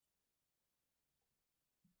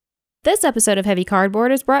This episode of Heavy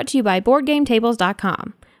Cardboard is brought to you by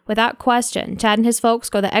BoardGameTables.com. Without question, Chad and his folks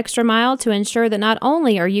go the extra mile to ensure that not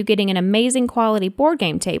only are you getting an amazing quality board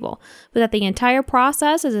game table, but that the entire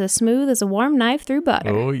process is as smooth as a warm knife through butter.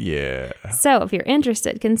 Oh, yeah. So if you're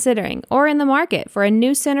interested, considering, or in the market for a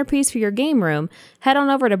new centerpiece for your game room, head on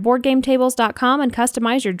over to BoardGameTables.com and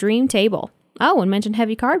customize your dream table. Oh, and mention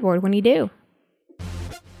Heavy Cardboard when you do.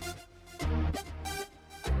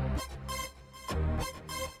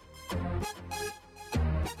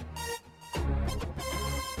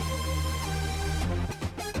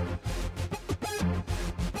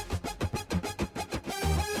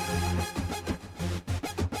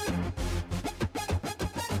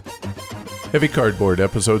 Heavy Cardboard,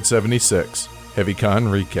 episode 76,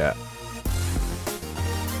 HeavyCon recap.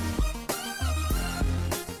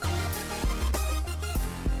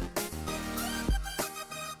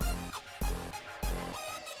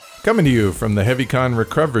 Coming to you from the HeavyCon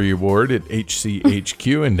Recovery Ward at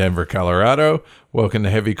HCHQ in Denver, Colorado. Welcome to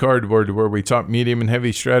Heavy Cardboard, where we talk medium and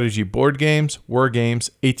heavy strategy board games, war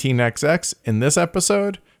games, 18xx. In this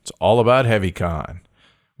episode, it's all about HeavyCon.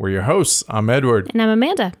 We're your hosts. I'm Edward. And I'm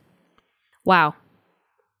Amanda. Wow.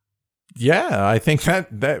 Yeah, I think that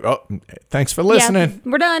thanks for listening.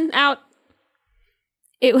 Yeah, we're done. Out.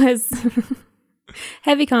 It was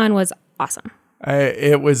HeavyCon was awesome.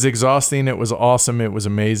 It was exhausting. It was awesome. It was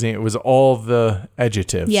amazing. It was all the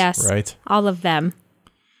adjectives. Yes. Right? All of them.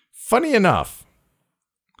 Funny enough,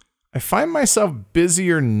 I find myself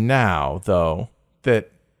busier now, though, that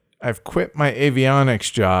I've quit my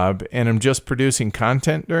avionics job and I'm just producing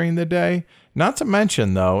content during the day. Not to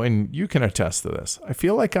mention, though, and you can attest to this, I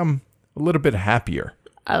feel like I'm a little bit happier.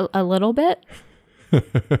 A little bit?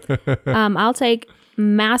 I'll take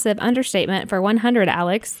massive understatement for 100,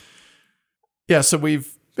 Alex. Yeah, so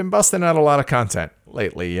we've been busting out a lot of content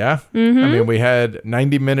lately, yeah? Mm-hmm. I mean, we had a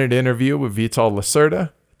 90-minute interview with Vital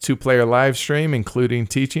Lacerda, 2-player live stream, including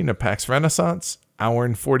teaching at PAX Renaissance, hour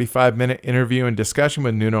and 45-minute interview and discussion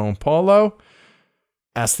with Nuno and Paulo,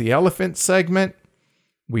 Ask the Elephant segment.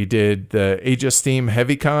 We did the Aegis Theme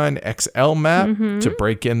HeavyCon XL map to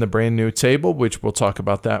break in the brand new table, which we'll talk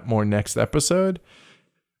about that more next episode.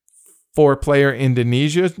 4-player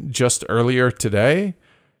Indonesia just earlier today,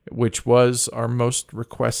 which was our most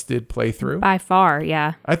requested playthrough. By far,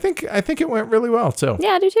 yeah. I think it went really well too.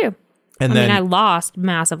 Yeah, I do too. And I lost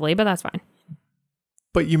massively, but that's fine.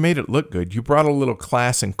 But you made it look good. You brought a little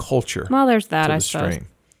class and culture. Well, there's that, to I the suppose. stream.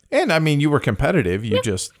 And I mean, you were competitive. You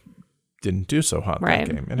just didn't do so hot that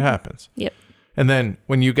game. It happens. Yep. And then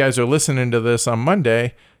when you guys are listening to this on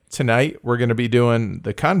Monday, tonight we're going to be doing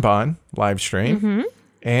the Kanban live stream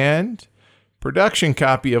and production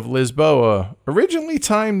copy of Lisboa. Originally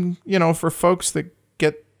timed, for folks that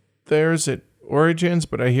get theirs at Origins,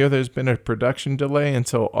 but I hear there's been a production delay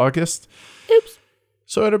until August. Oops.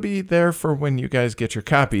 So it'll be there for when you guys get your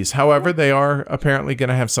copies. However, they are apparently going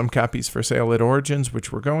to have some copies for sale at Origins,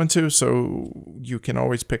 which we're going to. So you can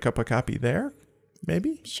always pick up a copy there,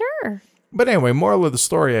 maybe? Sure. But anyway, moral of the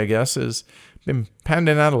story, I guess, is been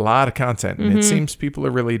pounding out a lot of content. And it seems people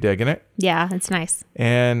are really digging it. Yeah, it's nice.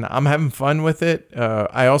 And I'm having fun with it.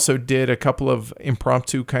 I also did a couple of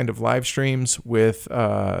impromptu kind of live streams with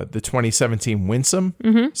the 2017 Winsome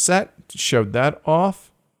set. Showed that off.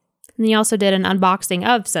 And you also did an unboxing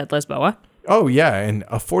of said Lisboa. Oh, yeah, and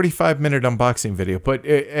a 45-minute unboxing video, but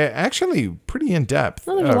it actually pretty in-depth.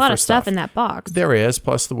 Well, there's a lot of stuff in that box. There is,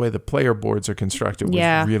 plus the way the player boards are constructed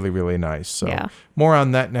was really, really nice. So more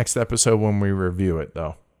on that next episode when we review it,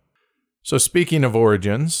 though. So speaking of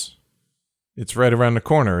Origins, it's right around the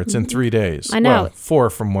corner. It's in 3 days. I know. Well, 4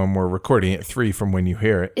 from when we're recording it, 3 from when you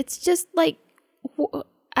hear it. It's just like...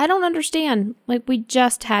 I don't understand. Like, we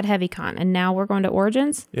just had HeavyCon, and now we're going to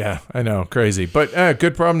Origins? Yeah, I know. Crazy. But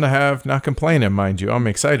good problem to have. Not complaining, mind you. I'm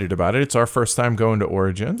excited about it. It's our first time going to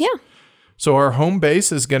Origins. Yeah. So our home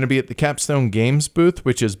base is going to be at the Capstone Games booth,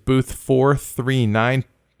 which is booth 439,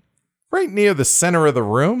 right near the center of the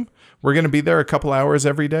room. We're going to be there a couple hours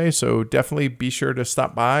every day, so definitely be sure to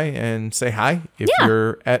stop by and say hi if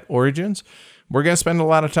you're at Origins. We're going to spend a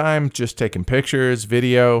lot of time just taking pictures,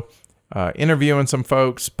 video, interviewing some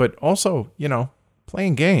folks, but also,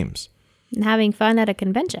 playing games. And having fun at a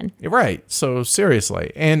convention. Right. So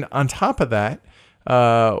seriously. And on top of that,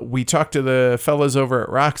 we talked to the fellas over at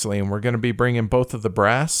Roxley, and we're going to be bringing both of the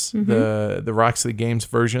brass, the Roxley Games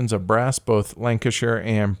versions of brass, both Lancashire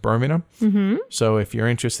and Birmingham. So if you're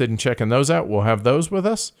interested in checking those out, we'll have those with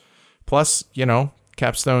us. Plus,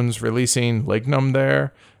 Capstone's releasing Lignum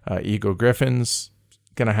there. Eagle Griffin's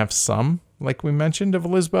going to have some, like we mentioned, of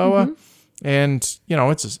Lisboa. And,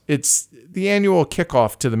 it's the annual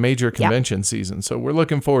kickoff to the major convention season. So we're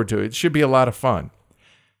looking forward to it. It should be a lot of fun.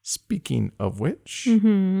 Speaking of which,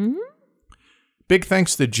 big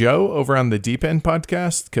thanks to Joe over on the Deep End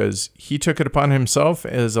podcast, because he took it upon himself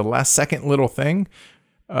as a last-second little thing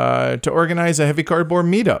to organize a Heavy Cardboard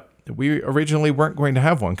meetup. We originally weren't going to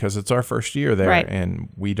have one because it's our first year there, and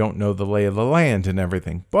we don't know the lay of the land and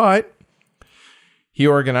everything. But he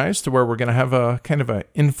organized to where we're going to have a kind of an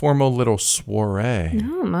informal little soiree.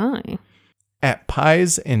 Oh, my. At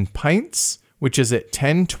Pies and Pints, which is at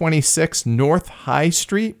 1026 North High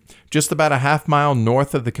Street, just about a half mile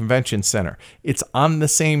north of the convention center. It's on the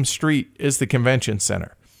same street as the convention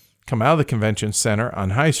center. Come out of the convention center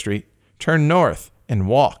on High Street, turn north and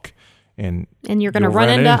walk. And you're going to run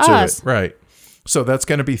into us. It. Right. So that's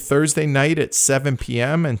going to be Thursday night at 7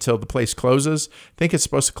 p.m. until the place closes. I think it's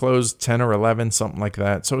supposed to close 10 or 11, something like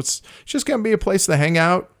that. So it's just going to be a place to hang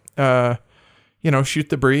out, shoot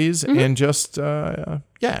the breeze and just,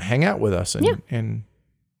 hang out with us and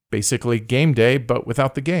basically game day, but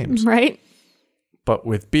without the games. Right. But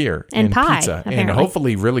with beer and pie, pizza apparently. And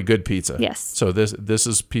hopefully really good pizza. Yes. So this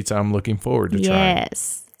is pizza I'm looking forward to trying.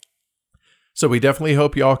 Yes. So we definitely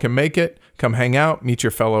hope y'all can make it. Come hang out, meet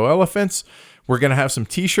your fellow elephants. We're going to have some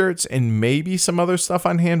t-shirts and maybe some other stuff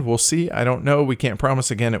on hand. We'll see. I don't know. We can't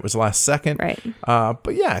promise. Again, it was last second. Right.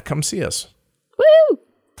 But yeah, come see us. Woo!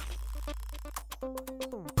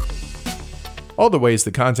 All the ways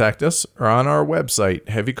to contact us are on our website,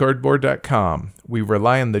 heavycardboard.com. We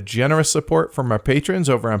rely on the generous support from our patrons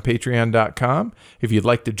over on patreon.com. If you'd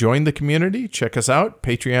like to join the community, check us out,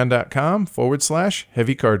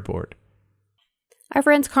 patreon.com/heavycardboard. Our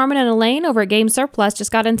friends Carmen and Elaine over at Game Surplus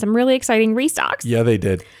just got in some really exciting restocks. Yeah, they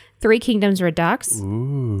did. Three Kingdoms Redux.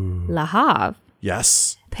 Ooh. Le Havre.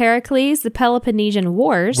 Yes. Pericles, the Peloponnesian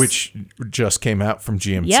Wars. Which just came out from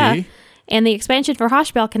GMT. Yeah. And the expansion for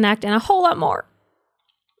Hoshbell Connect and a whole lot more.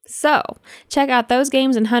 So, check out those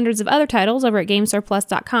games and hundreds of other titles over at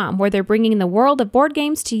GameSurplus.com, where they're bringing the world of board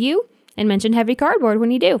games to you, and mention Heavy Cardboard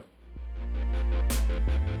when you do.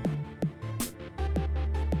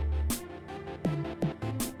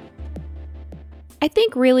 I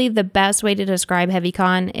think really the best way to describe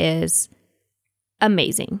HeavyCon is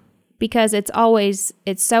amazing, because it's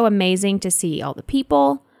so amazing to see all the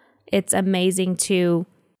people. It's amazing to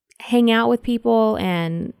hang out with people,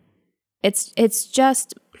 and it's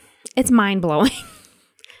mind-blowing.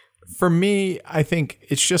 For me, I think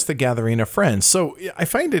it's just a gathering of friends. So I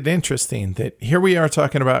find it interesting that here we are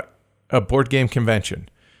talking about a board game convention,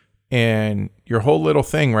 and your whole little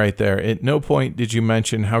thing right there, at no point did you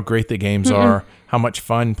mention how great the games are, how much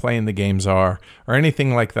fun playing the games are, or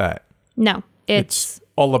anything like that. No, it's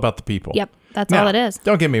all about the people. Yep, that's all it is.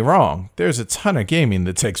 Don't get me wrong. There's a ton of gaming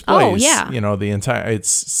that takes place. Oh, yeah. It's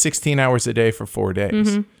 16 hours a day for 4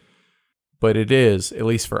 days. But it is, at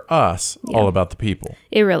least for us, all about the people.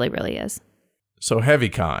 It really, really is. So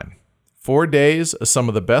HeavyCon, 4 days of some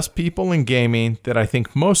of the best people in gaming that I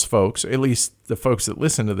think most folks, at least the folks that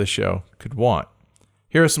listen to this show, could want.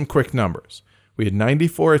 Here are some quick numbers. We had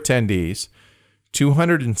 94 attendees,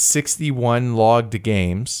 261 logged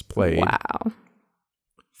games played. Wow.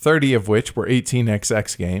 30 of which were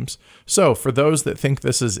 18xx games. So for those that think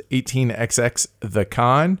this is 18xx the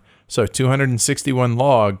con, so 261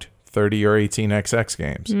 logged, 30 or 18xx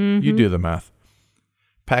games. You do the math.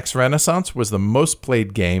 PAX Renaissance was the most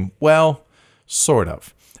played game. Well, sort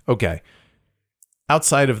of. Okay.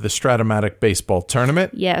 Outside of the Stratomatic baseball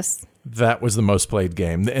tournament. Yes. That was the most played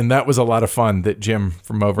game. And that was a lot of fun that Jim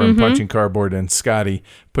from over in Punching Cardboard and Scotty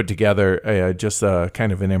put together just a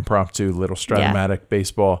kind of an impromptu little Stratomatic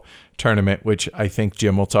baseball tournament, which I think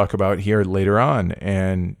Jim will talk about here later on.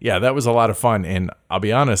 And yeah, that was a lot of fun. And I'll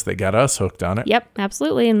be honest, they got us hooked on it. Yep,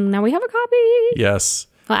 absolutely. And now we have a copy. Yes.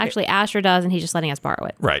 Well, actually, Asher does, and he's just letting us borrow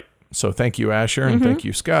it. Right. So thank you, Asher, and thank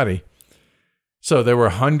you, Scotty. So there were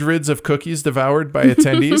hundreds of cookies devoured by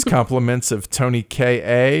attendees, compliments of Tony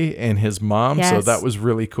K.A. and his mom. Yes. So that was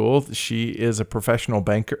really cool. She is a professional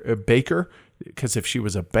baker, because if she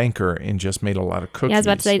was a banker and just made a lot of cookies. Yeah, I was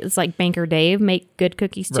about to say, it's like Banker Dave, make good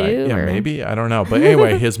cookies too. Right. Yeah, maybe. I don't know. But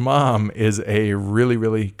anyway, his mom is a really,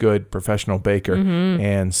 really good professional baker.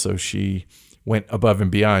 And so she went above and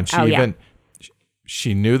beyond.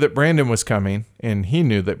 She knew that Brandon was coming, and he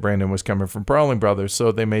knew that Brandon was coming from Brawling Brothers,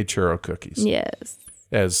 so they made churro cookies. Yes.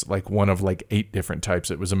 As like one of like 8 different types.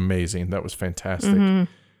 It was amazing. That was fantastic.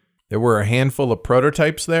 There were a handful of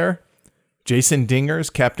prototypes there. Jason Dinger's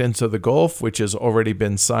Captains of the Gulf, which has already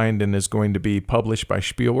been signed and is going to be published by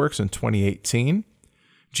Spielworks in 2018.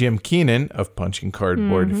 Jim Keenan of Punching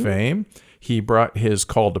Cardboard fame. He brought his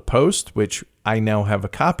Call to Post, which I now have a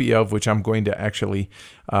copy of, which I'm going to actually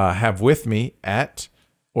have with me at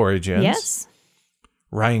Origins. Yes.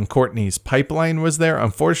 Ryan Courtney's Pipeline was there.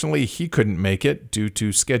 Unfortunately, he couldn't make it due to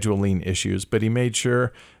scheduling issues, but he made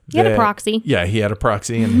sure He had a proxy. Yeah, he had a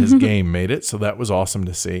proxy and his game made it, so that was awesome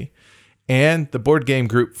to see. And the board game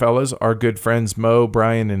group fellas, our good friends Mo,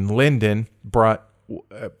 Brian, and Lyndon, brought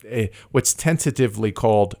what's tentatively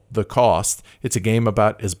called The Cost. It's a game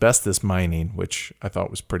about asbestos mining, which I thought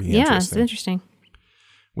was pretty interesting. Yeah, it's interesting.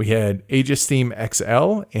 We had Age of Steam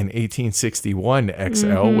XL and 1861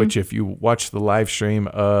 XL, which if you watch the live stream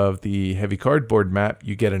of the Heavy Cardboard map,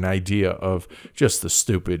 you get an idea of just the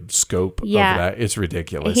stupid scope of that. It's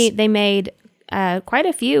ridiculous. They made quite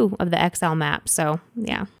a few of the XL maps, so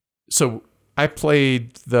yeah. So I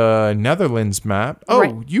played the Netherlands map. Oh,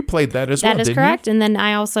 right. You played that as well, didn't you? That is correct. And then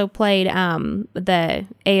I also played the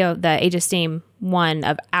Age of Steam one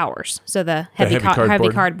of ours, so the Heavy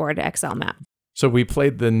Cardboard XL map. So we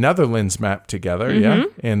played the Netherlands map together, yeah?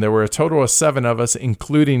 And there were a total of 7 of us,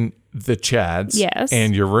 including the Chads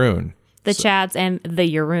and Jeroen. The Chads and the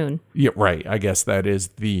Jeroen. Yeah, right. I guess that is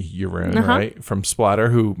the Jeroen, right? From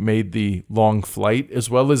Splatter, who made the long flight, as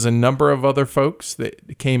well as a number of other folks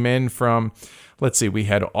that came in from, let's see, we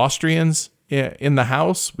had Austrians in the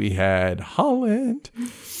house. We had Holland.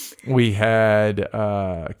 We had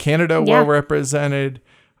Canada well represented.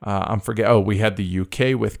 We had the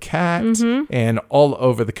UK with Kat and all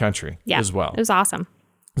over the country as well. It was awesome.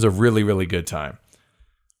 It was a really, really good time.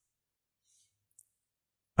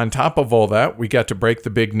 On top of all that, we got to break the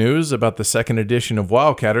big news about the second edition of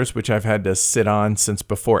Wildcatters, which I've had to sit on since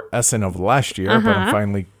before Essen of last year, but I'm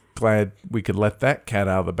finally glad we could let that cat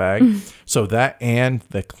out of the bag. So that and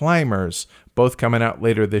the Climbers, both coming out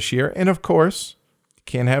later this year. And of course,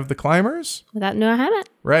 can't have the Climbers without Neue Heimat.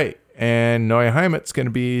 Right. And Neue Heimat's going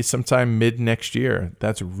to be sometime mid next year.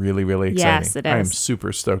 That's really, really exciting. Yes, it is. I am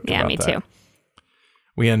super stoked about that. Yeah, me too.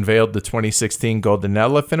 We unveiled the 2016 Golden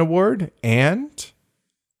Elephant Award and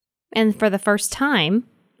for the first time,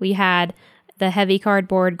 we had the Heavy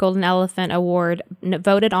Cardboard Golden Elephant Award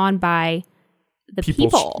voted on by the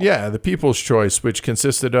people. Yeah, the People's Choice, which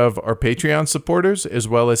consisted of our Patreon supporters as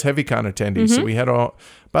well as HeavyCon attendees. So we had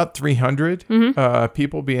about 300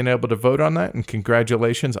 people being able to vote on that. And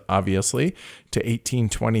congratulations, obviously, to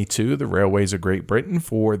 1822, the Railways of Great Britain,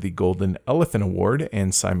 for the Golden Elephant Award,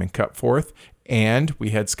 and Simon Cutforth. And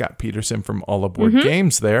we had Scott Peterson from All Aboard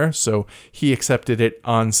Games there. So he accepted it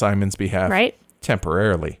on Simon's behalf. Right.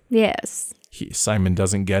 Temporarily. Yes. Simon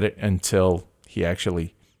doesn't get it until he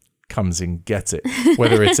actually comes and gets it,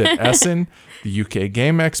 whether it's at Essen, the UK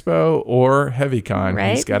Game Expo, or HeavyCon.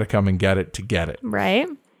 Right. He's got to come and get it to get it. Right.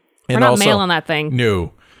 And we're not mailing that thing.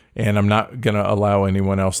 No. And I'm not going to allow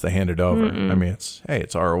anyone else to hand it over. I mean,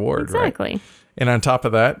 it's our award, exactly. Right? And on top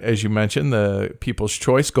of that, as you mentioned, the People's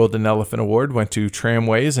Choice Golden Elephant Award went to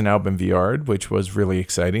Tramways and Albin Viard, which was really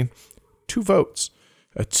exciting. 2 votes.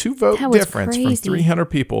 A 2-vote difference from 300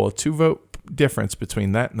 people. A 2-vote difference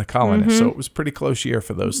between that and the Colonists. So it was a pretty close year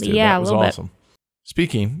for those 2. Yeah, that was awesome. Bit.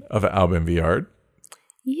 Speaking of Albin Viard.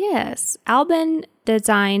 Yes. Albin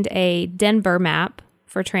designed a Denver map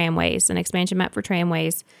for Tramways, an expansion map for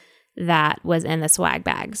Tramways that was in the swag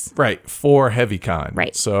bags. Right. For HeavyCon.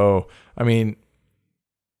 Right. So, I mean,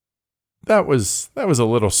 that was a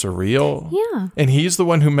little surreal. Yeah. And he's the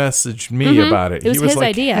one who messaged me about it. It was his like,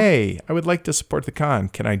 idea. Hey, I would like to support the con.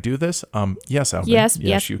 Can I do this? Yes, Albin. Yes,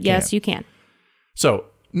 you can. Yes, you can. So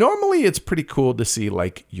normally it's pretty cool to see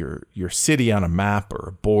like your city on a map or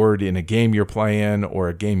a board in a game you're playing or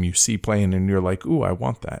a game you see playing and you're like, ooh, I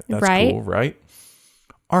want that. That's cool, right?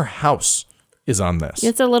 Our house is on this.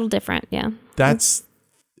 It's a little different, yeah. That's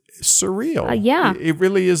surreal. Yeah. It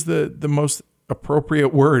really is the most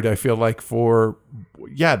appropriate word, I feel like, for,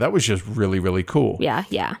 that was just really, really cool. Yeah,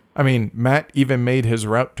 yeah. I mean, Matt even made his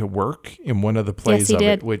route to work in one of the plays he of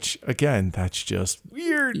did. it, which, again, that's just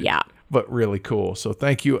weird. Yeah. But really cool. So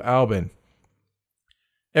thank you, Albin.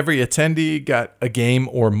 Every attendee got a game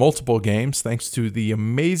or multiple games thanks to the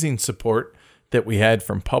amazing support that we had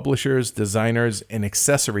from publishers, designers, and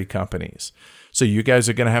accessory companies. So you guys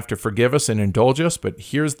are going to have to forgive us and indulge us, but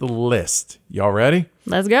here's the list. Y'all ready?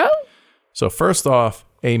 Let's go. So first off,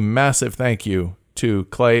 a massive thank you to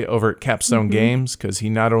Clay over at Capstone Games, because he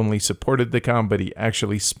not only supported the con, but he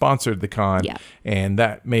actually sponsored the con. Yeah. And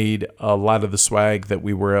that made a lot of the swag that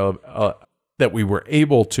we were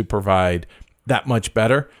able to provide that much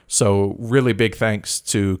better. So really big thanks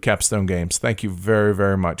to Capstone Games. Thank you very,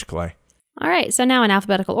 very much, Clay. All right. So now in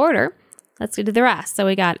alphabetical order, let's get to the rest. So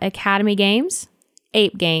we got Academy Games,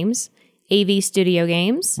 Ape Games, AV Studio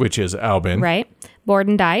Games. Which is Albin. Right. Board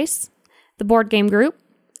and Dice, The Board Game Group,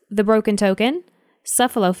 The Broken Token,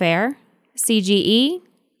 Cephalofair, CGE,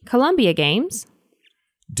 Columbia Games,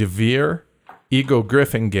 DeVere, Eagle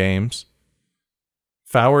Griffin Games,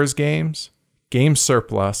 Fowers Games, Game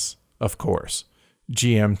Surplus, of course,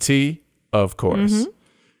 GMT, of course,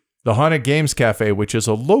 the Haunted Games Cafe, which is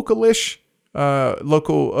a local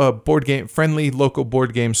board game friendly local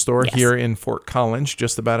board game store here in Fort Collins,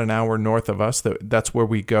 just about an hour north of us. That's where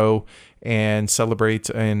we go and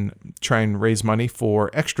celebrate and try and raise money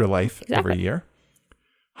for Extra Life every year.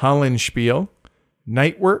 Hollandspiel,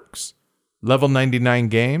 Nightworks, Level 99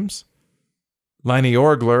 Games, Lonnie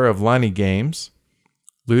Orgler of Lonnie Games,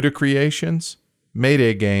 Luda Creations,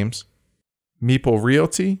 Mayday Games, Meeple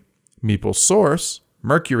Realty, Meeple Source,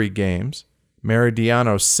 Mercury Games,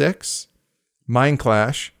 Meridiano 6, Mind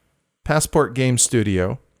Clash, Passport Game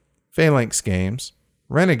Studio, Phalanx Games,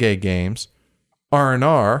 Renegade Games,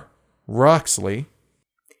 R&R, Roxley,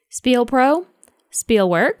 Spiel Pro,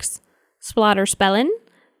 Spielworks, Splotter Spellin,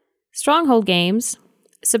 Stronghold Games,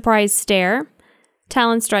 Surprise Stare,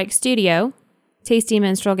 Talon Strike Studio, Tasty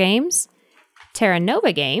Minstrel Games, Terra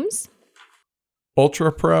Nova Games,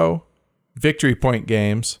 Ultra Pro, Victory Point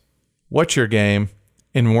Games, What's Your Game,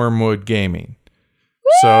 and Wormwood Gaming.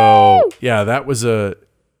 Woo! So, yeah, that was a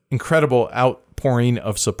incredible outpouring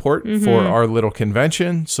of support for our little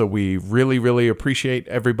convention. So we really, really appreciate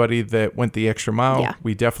everybody that went the extra mile. Yeah.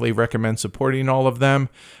 We definitely recommend supporting all of them.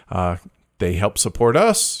 They help support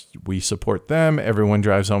us. We support them. Everyone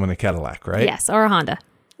drives home in a Cadillac, right? Yes, or a Honda.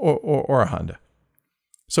 Or a Honda.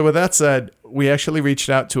 So with that said, we actually reached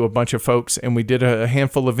out to a bunch of folks and we did a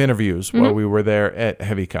handful of interviews while we were there at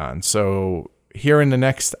HeavyCon. So here in the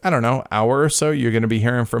next, hour or so, you're going to be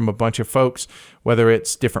hearing from a bunch of folks, whether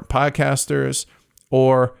it's different podcasters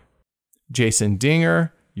or Jason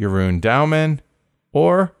Dinger, Jeroen Douwman,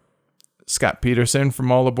 or Scott Peterson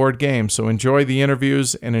from All Aboard Games. So enjoy the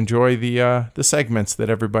interviews and enjoy the segments that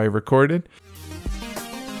everybody recorded.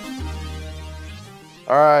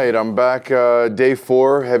 All right, I'm back, day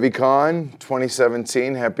 4, HeavyCon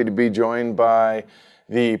 2017. Happy to be joined by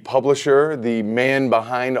the publisher, the man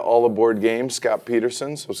behind All Aboard Games, Scott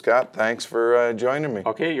Peterson. So Scott, thanks for joining me.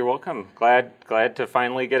 Okay, you're welcome. Glad to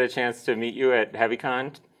finally get a chance to meet you at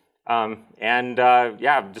HeavyCon.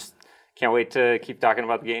 Just can't wait to keep talking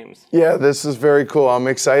about the games. Yeah, this is very cool. I'm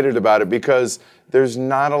excited about it because there's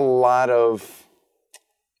not a lot of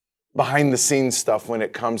behind the scenes stuff when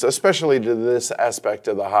it comes, especially to this aspect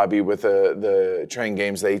of the hobby with the train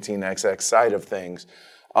games, the 18XX side of things.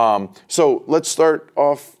 So let's start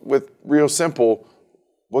off with real simple.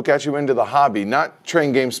 What got you into the hobby? Not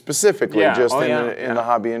train games specifically, just in the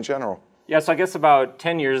hobby in general. Yeah, so I guess about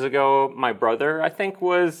 10 years ago, my brother, I think,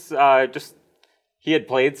 was he had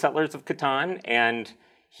played Settlers of Catan, and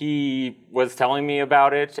he was telling me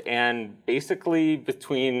about it, and basically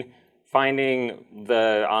between finding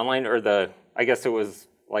the online, I guess it was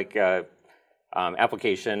like a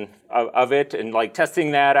application of it, and like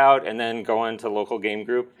testing that out, and then going to local game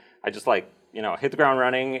group, I just hit the ground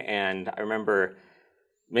running. And I remember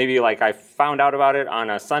maybe I found out about it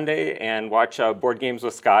on a Sunday and watched a Board Games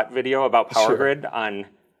with Scott video about Power Grid on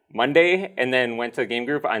Monday, and then went to game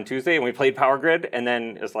group on Tuesday, and we played Power Grid, and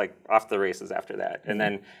then it's off the races after that. And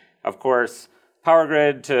then, of course, Power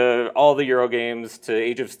Grid to all the Euro games to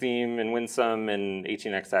Age of Steam and Winsome and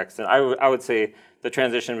 18XX. And I would say the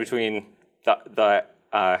transition between the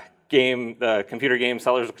computer game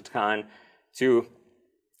Settlers of Catan to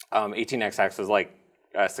 18XX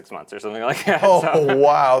was 6 months or something like that. Oh,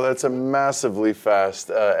 wow, that's a massively fast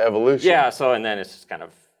evolution. Yeah, so and then it's just kind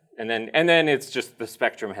of, and then it's just the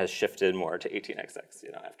spectrum has shifted more to 18XX,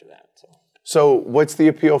 after that. So what's the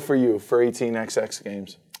appeal for you for 18XX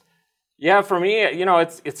games? Yeah, for me,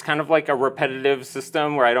 it's kind of like a repetitive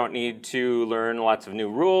system where I don't need to learn lots of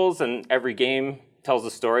new rules, and every game tells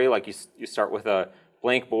a story. You start with a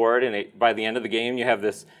blank board, and by the end of the game, you have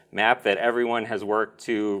this map that everyone has worked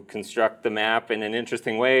to construct the map in an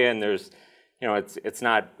interesting way, and there's, it's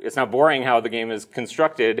not boring how the game is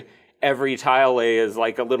constructed. Every tile lay is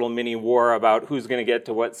like a little mini war about who's going to get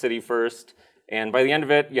to what city first, and by the end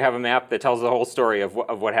of it, you have a map that tells the whole story of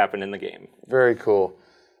what happened in the game. Very cool.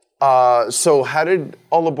 So how did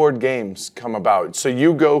All Aboard Games come about? So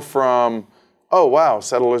you go from,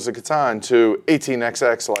 Settlers of Catan to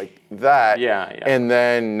 18XX like that. Yeah. And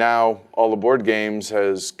then now All Aboard Games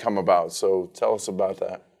has come about. So tell us about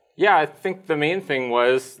that. Yeah, I think the main thing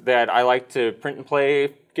was that I like to print and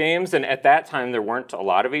play games. And at that time, there weren't a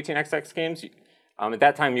lot of 18XX games. At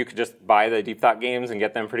that time, you could just buy the Deep Thought games and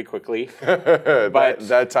get them pretty quickly. But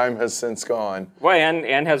that time has since gone. Well,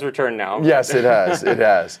 and has returned now. Yes, it has. It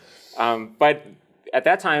has. But at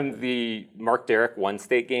that time, the Mark Derrick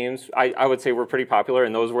one-state games, I would say were pretty popular,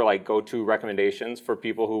 and those were like go-to recommendations for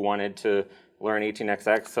people who wanted to learn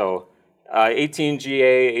 18xx. So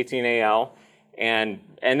 18GA, 18AL, and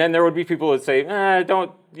then there would be people who would say,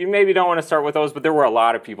 you maybe don't want to start with those, but there were a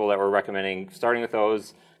lot of people that were recommending starting with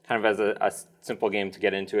those kind of as a simple game to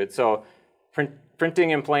get into it. So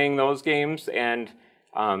printing and playing those games, and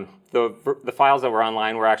the files that were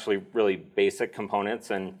online were actually really basic components,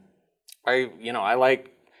 and I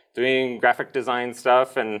like doing graphic design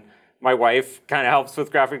stuff, and my wife kind of helps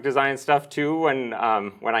with graphic design stuff too when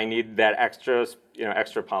I need that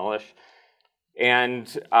extra polish.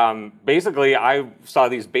 And basically, I saw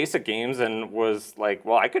these basic games and was like,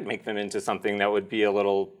 well, I could make them into something that would be a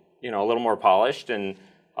little more polished and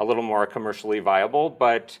a little more commercially viable.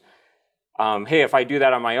 But hey, if I do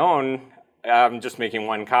that on my own, I'm just making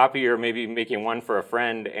one copy or maybe making one for a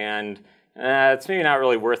friend, and it's maybe not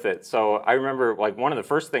really worth it. So I remember like one of the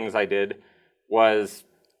first things I did was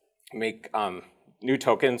make new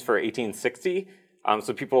tokens for 1860.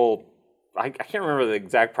 So people, I can't remember the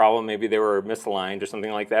exact problem, maybe they were misaligned or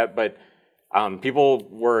something like that, but people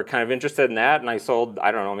were kind of interested in that, and I sold,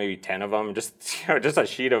 I don't know, maybe 10 of them, just a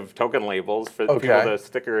sheet of token labels for people to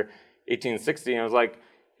sticker 1860. And I was like,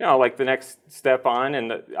 like the next step on,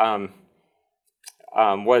 and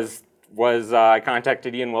was I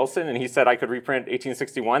contacted Ian Wilson, and he said I could reprint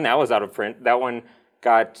 1861. That was out of print. That one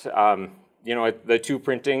got, the two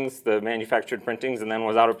printings, the manufactured printings, and then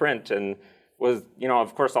was out of print. And was,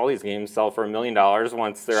 of course, all these games sell for $1 million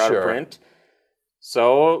once they're out of print.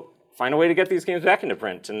 So find a way to get these games back into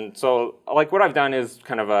print. And so, like, what I've done is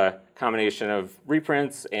kind of a combination of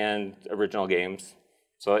reprints and original games.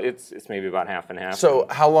 So it's maybe about half and half. So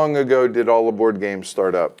how long ago did All Aboard Games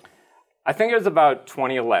start up? I think it was about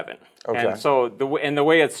 2011. Okay. And so the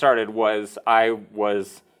way it started was I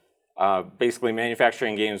was basically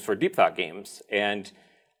manufacturing games for Deep Thought Games, and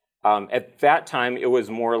at that time it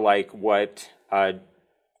was more like what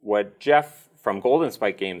Jeff from Golden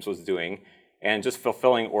Spike Games was doing, and just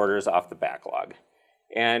fulfilling orders off the backlog.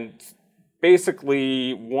 And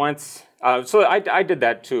basically once, so I did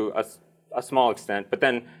that to a small extent, but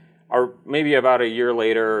then maybe about a year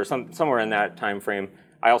later or somewhere in that time frame,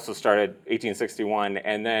 I also started 1861,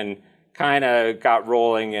 and then kind of got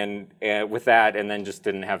rolling and with that, and then just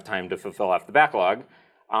didn't have time to fulfill off the backlog.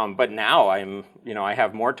 But now I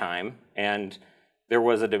have more time, and there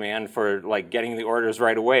was a demand for like getting the orders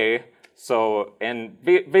right away. So, and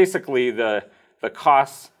basically the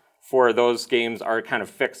costs for those games are kind of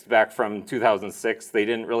fixed back from 2006. They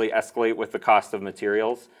didn't really escalate with the cost of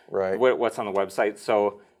materials, right? What's on the website.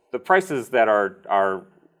 So the prices that are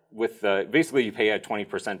with basically you pay a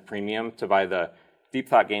 20% premium to buy the Deep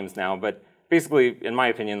Thought games now, but basically, in my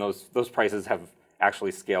opinion, those prices have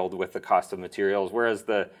actually scaled with the cost of materials, whereas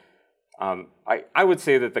I would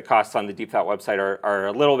say that the costs on the Deep Thought website are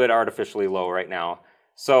a little bit artificially low right now.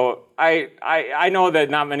 So I know that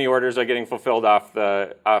not many orders are getting fulfilled off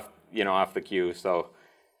the queue, so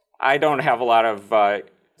I don't have a lot of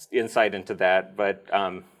insight into that, but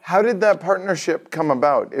how did that partnership come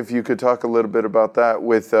about? If you could talk a little bit about that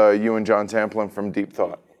with you and John Tamplin from Deep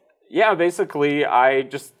Thought. Yeah, basically, I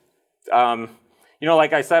just,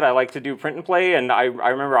 like I said, I like to do print and play, and I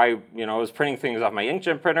remember I was printing things off my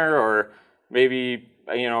inkjet printer, or maybe,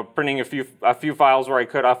 printing a few files where I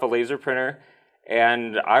could off a laser printer,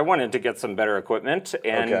 and I wanted to get some better equipment,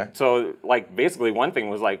 and so, like, basically one thing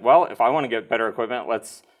was like, well, if I want to get better equipment,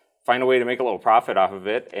 let's find a way to make a little profit off of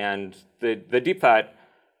it, and the Deep Thought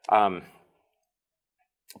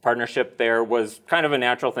partnership there was kind of a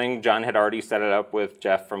natural thing. John had already set it up with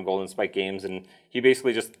Jeff from Golden Spike Games, and he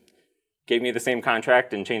basically just gave me the same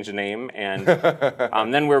contract and changed the name, and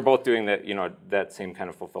then we were both doing that, that same kind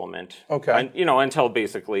of fulfillment. Okay. And, until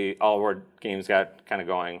basically All Aboard Games got kind of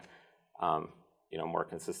going, more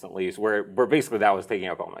consistently, where basically that was taking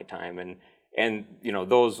up all my time, and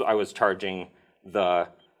those I was charging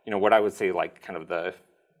what I would say like kind of the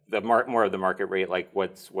more of the market rate, like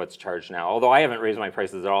what's charged now. Although I haven't raised my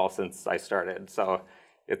prices at all since I started, so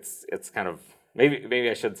it's kind of maybe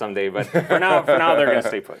I should someday, but for now they're going to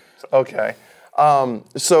stay put. So. Okay.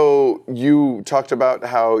 So you talked about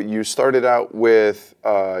how you started out with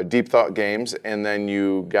Deep Thought Games, and then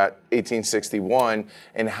you got 1861.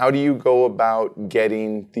 And how do you go about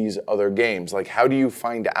getting these other games? Like, how do you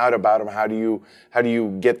find out about them? How do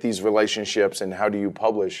you get these relationships, and how do you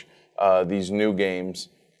publish these new games?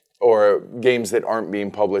 Or games that aren't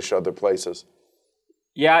being published other places?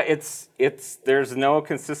 Yeah, there's no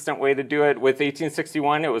consistent way to do it. With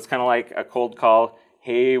 1861, it was kind of like a cold call.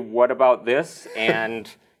 Hey, what about this? And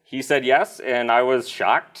he said yes, and I was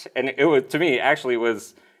shocked. And it was, to me, actually,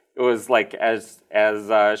 it was like as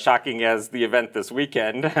shocking as the event this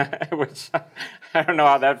weekend, which I don't know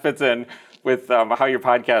how that fits in with how your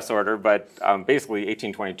podcasts order, but basically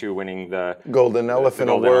 1822 winning the Golden Elephant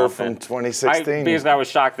Award from 2016. I was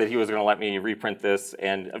shocked that he was going to let me reprint this,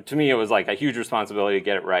 and to me it was like a huge responsibility to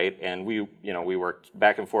get it right. And we worked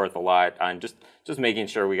back and forth a lot on just making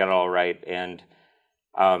sure we got it all right. And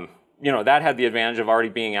that had the advantage of already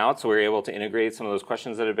being out, so we were able to integrate some of those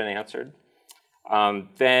questions that had been answered.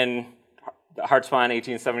 Then Heartspawn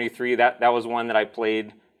 1873, that was one that I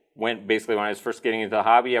played. Went basically when I was first getting into the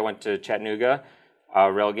hobby. I went to Chattanooga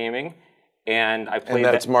Rail Gaming, and I played.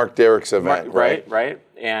 And that's Mark Derrick's event, right? Right.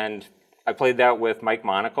 And I played that with Mike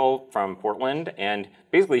Monaco from Portland, and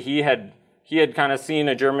basically he had kind of seen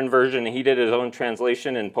a German version, and he did his own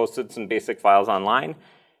translation and posted some basic files online.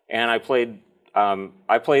 And I played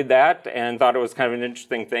that and thought it was kind of an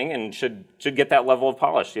interesting thing and should get that level of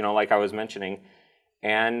polish, like I was mentioning.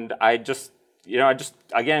 And I just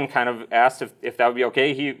again kind of asked if that would be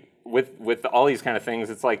okay. With all these kind of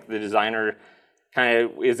things, it's like the designer kind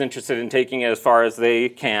of is interested in taking it as far as they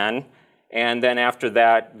can, and then after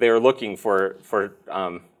that, they're looking for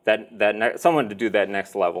someone to do that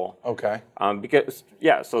next level. Okay. Because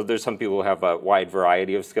so there's some people who have a wide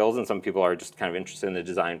variety of skills, and some people are just kind of interested in the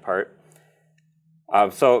design part.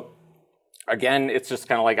 So again, it's just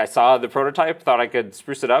kind of like I saw the prototype, thought I could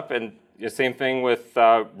spruce it up, and the same thing with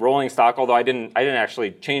rolling stock. Although I didn't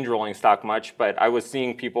actually change rolling stock much, but I was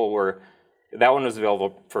seeing people that one was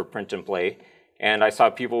available for print and play, and I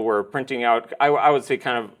saw people were printing out. I would say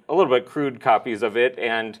kind of a little bit crude copies of it,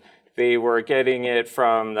 and they were getting it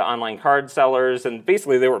from the online card sellers, and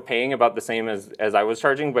basically they were paying about the same as I was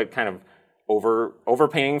charging, but kind of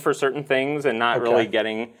overpaying for certain things and not really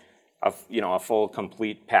getting a full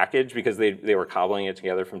complete package because they were cobbling it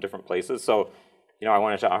together from different places. So I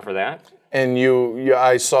wanted to offer that. And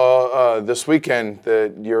I saw this weekend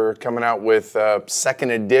that you're coming out with a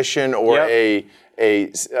second edition or a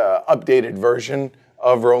updated version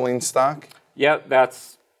of Rolling Stock. Yeah,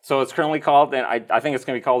 so it's currently called, and I think it's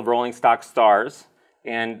going to be called Rolling Stock Stars.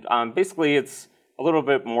 And basically, it's a little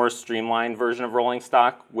bit more streamlined version of Rolling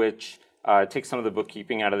Stock, which takes some of the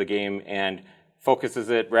bookkeeping out of the game and focuses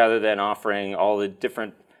it rather than offering all the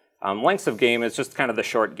different lengths of game. It's just kind of the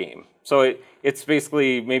short game. So it's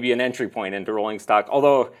basically maybe an entry point into Rolling Stock,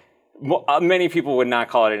 although many people would not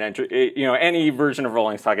call it an entry, any version of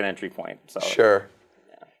Rolling Stock an entry point. So. Sure.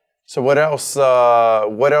 Yeah. So what else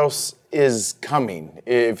is coming?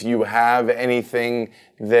 If you have anything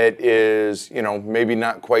that is, maybe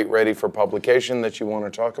not quite ready for publication that you want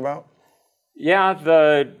to talk about?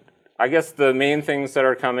 Yeah, I guess the main things that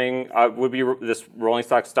are coming would be this Rolling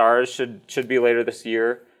Stock Stars should be later this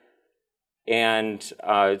year. And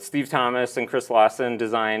Steve Thomas and Chris Lawson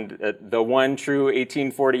designed the one true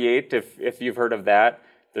 1848, if you've heard of that.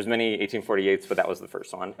 There's many 1848s, but that was the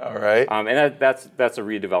first one. All right. And that's a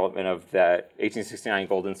redevelopment of that 1869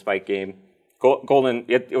 Golden Spike game.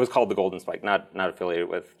 It was called the Golden Spike, not affiliated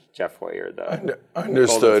with Jeff Hoy or the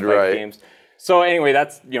Understood, Golden Spike right. games. So anyway,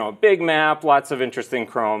 that's big map, lots of interesting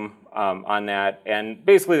chrome on that, and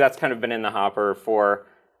basically that's kind of been in the hopper for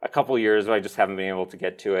a couple years, but I just haven't been able to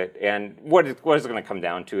get to it. And what it's going to come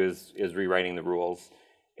down to is rewriting the rules,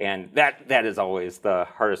 and that is always the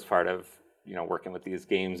hardest part of working with these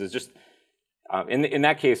games. Is just in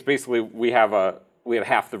that case, basically we have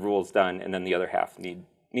half the rules done, and then the other half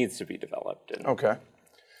needs to be developed. Okay.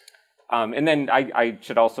 And then I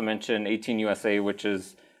should also mention 18 USA, which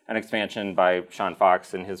is an expansion by Sean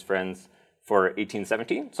Fox and his friends for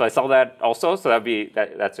 1817. So I saw that also. So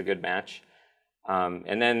that's a good match.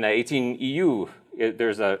 And then the 18 EU,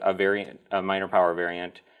 there's a variant, a minor power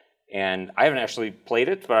variant, and I haven't actually played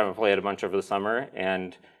it, but I'm gonna play it a bunch over the summer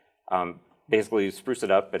and basically spruce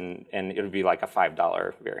it up, and it would be like a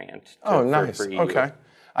 $5 variant. Nice. For EU. Okay.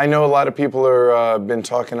 I know a lot of people are been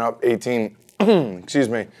talking up 18. excuse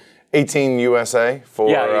me. 18 USA for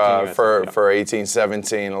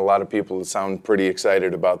 1817. A lot of people sound pretty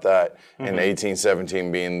excited about that, and 1817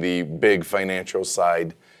 being the big financial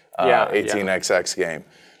side 18XX game.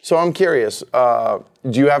 So I'm curious, do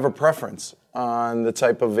you have a preference on the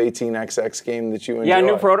type of 18XX game that you enjoy? Yeah,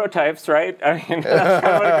 new prototypes, right? I mean,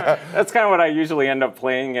 that's kind of what I usually end up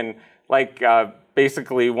playing, and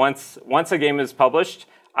basically once a game is published,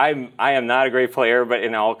 I am not a great player, but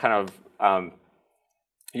I'll kind of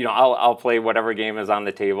I'll play whatever game is on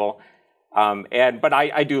the table, but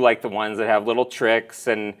I do like the ones that have little tricks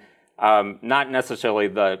and not necessarily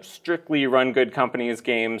the strictly run good companies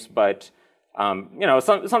games, but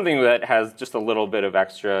something that has just a little bit of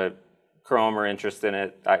extra Chrome or interest in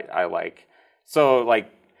it, I like. So like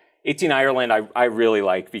 18 Ireland, I really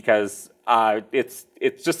like because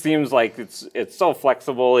it just seems like it's so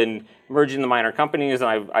flexible in merging the minor companies,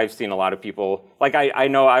 and I've seen a lot of people like I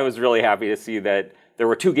know I was really happy to see that there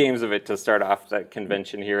were 2 games of it to start off that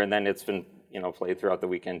convention here, and then it's been played throughout the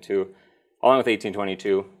weekend too, along with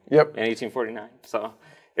 1822 Yep. and 1849. So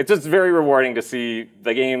it's just very rewarding to see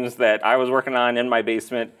the games that I was working on in my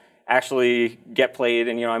basement actually get played.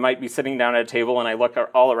 And I might be sitting down at a table and I look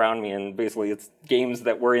all around me, and basically it's games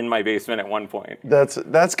that were in my basement at one point.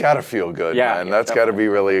 That's got to feel good, man. Yeah, That's got to be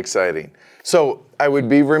really exciting. So I would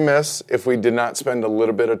be remiss if we did not spend a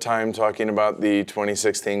little bit of time talking about the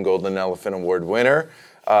 2016 Golden Elephant Award winner,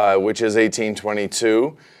 which is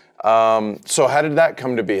 1822. So how did that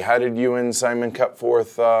come to be? How did you and Simon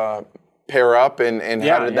Cutforth pair up, and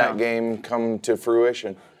how did that game come to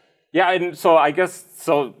fruition? Yeah, and so I guess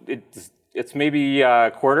it's maybe a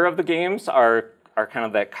quarter of the games are kind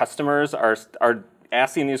of that customers are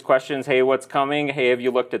asking these questions. Hey, what's coming? Hey, have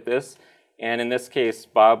you looked at this? And in this case,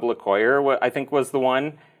 Bob LeCoyer, I think, was the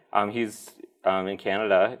one. He's in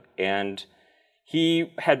Canada, and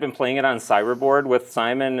he had been playing it on Cyberboard with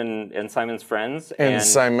Simon and Simon's friends. And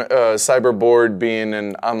Cyberboard being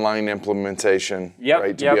an online implementation,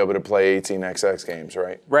 right, to be able to play 18xx games,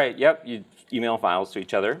 right? Right, yep. You email files to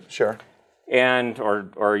each other. Sure. And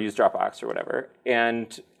or use Dropbox or whatever.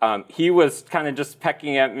 And he was kind of just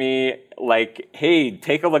pecking at me like, hey,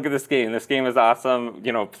 take a look at this game. This game is awesome.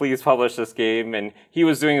 Please publish this game. And he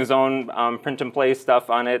was doing his own print and play stuff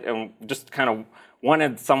on it, and just kind of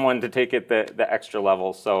wanted someone to take it the extra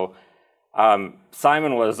level. So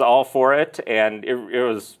Simon was all for it, and it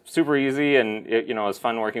was super easy, and it was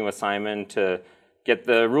fun working with Simon to get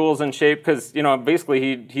the rules in shape, because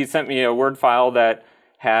basically he sent me a Word file that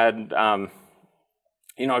had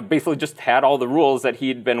basically just had all the rules that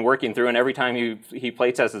he'd been working through, and every time he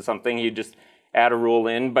play tested something, he'd just add a rule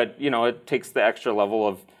in. But it takes the extra level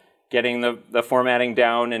of getting the formatting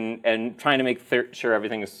down and trying to make sure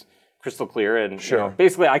everything is crystal clear. And sure.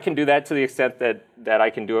 Basically I can do that to the extent that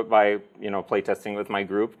I can do it by play testing with my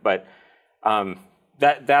group. But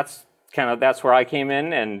that's where I came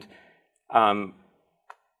in, and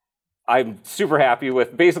I'm super happy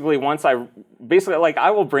with basically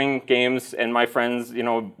I will bring games, and my friends,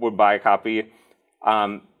 would buy a copy.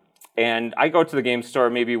 And I go to the game store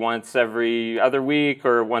maybe once every other week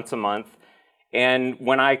or once a month. And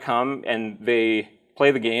when I come and they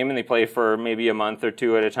play the game, and they play for maybe a month or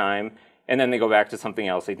 2 at a time, and then they go back to something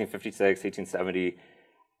else, 1856, 1870.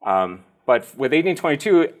 But with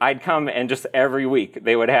 1822, I'd come and just every week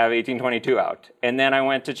they would have 1822 out. And then I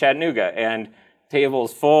went to Chattanooga, and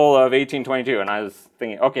tables full of 1822, and I was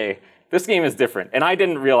thinking, okay, this game is different. And I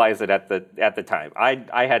didn't realize it at the time.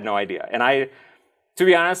 I had no idea. And to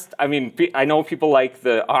be honest, I know people like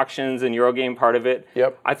the auctions and Eurogame part of it.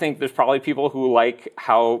 Yep. I think there's probably people who like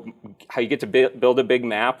how you get to build a big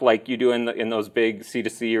map like you do in those big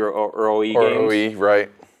C2C or OE games. Or OE,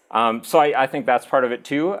 right. So I think that's part of it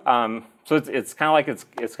too. So it's kind of like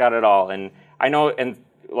it's got it all. And I know, and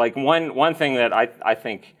like one thing that I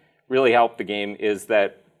think really helped the game is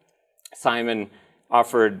that Simon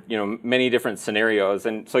offered many different scenarios,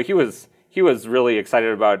 and so he was really excited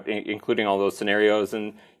about including all those scenarios.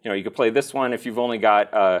 And you could play this one if you've only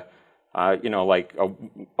got like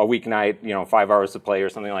a weeknight, 5 hours to play or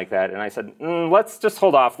something like that. And I said, let's just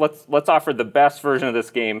hold off. Let's offer the best version of this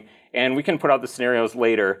game, and we can put out the scenarios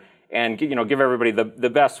later and give everybody the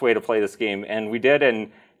best way to play this game. And we did,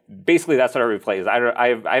 and basically that's what everybody plays. I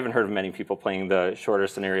haven't heard of many people playing the shorter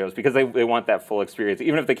scenarios because they want that full experience,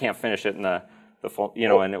 even if they can't finish it in the full,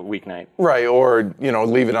 in a weeknight. Right, or,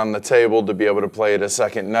 leave it on the table to be able to play it a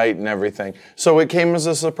second night and everything. So it came as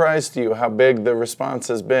a surprise to you how big the response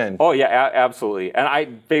has been. Oh, yeah, absolutely. And I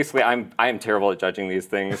am terrible at judging these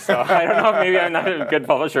things, so I don't know, maybe I'm not a good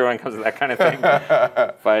publisher when it comes to that kind of thing.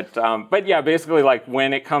 But yeah, basically, like,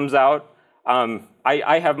 when it comes out,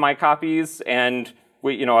 I have my copies, and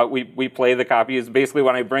we play the copies. Basically,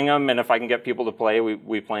 when I bring them, and if I can get people to play,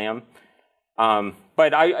 we play them.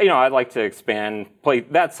 But I'd like to expand play.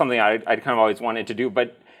 That's something I'd kind of always wanted to do.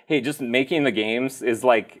 But hey, just making the games is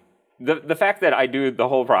like the fact that I do the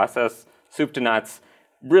whole process, soup to nuts,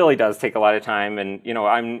 really does take a lot of time. And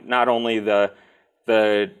I'm not only the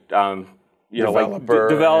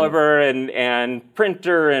developer and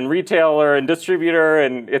printer and retailer and distributor,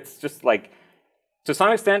 and it's just like, to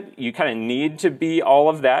some extent, you kind of need to be all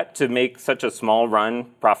of that to make such a small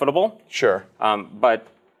run profitable. Sure. But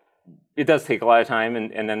it does take a lot of time,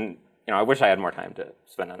 and then I wish I had more time to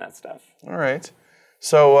spend on that stuff. All right.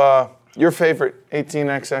 So Your favorite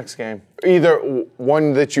 18xx game? Either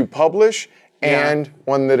one that you publish and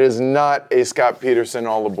one that is not a Scott Peterson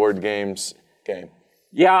All Aboard Games game.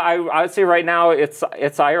 Yeah, I would say right now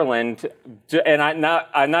it's Ireland, and I'm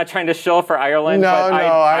not trying to shill for Ireland.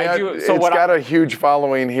 I do. So it's got a huge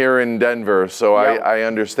following here in Denver, so I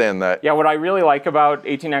understand that. Yeah, what I really like about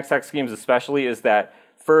 18xx games especially is that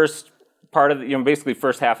first part of basically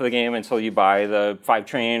first half of the game until you buy the 5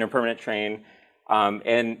 train or permanent train,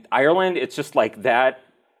 and Ireland, it's just like that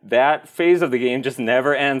phase of the game just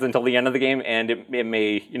never ends until the end of the game, and it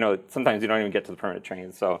may sometimes you don't even get to the permanent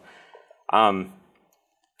train. So.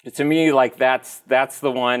 To me, like that's the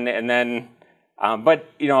one, and then, but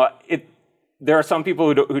there are some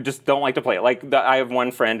people who just don't like to play it. Like I have one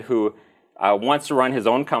friend who wants to run his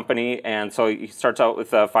own company, and so he starts out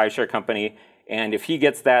with a 5-share company, and if he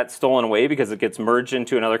gets that stolen away because it gets merged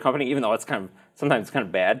into another company, even though sometimes it's kind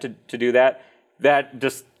of bad to do that, that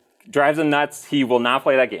just drives him nuts. He will not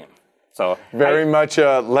play that game. So very much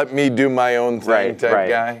let me do my own thing type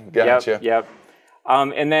guy. Gotcha. Yep.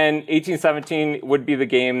 And then 1817 would be the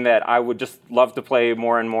game that I would just love to play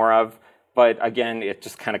more and more of. But again, it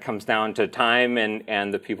just kind of comes down to time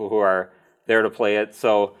and the people who are there to play it.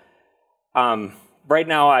 So right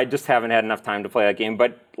now, I just haven't had enough time to play that game.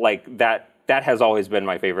 But like that has always been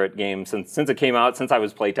my favorite game since it came out, since I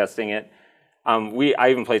was playtesting it. I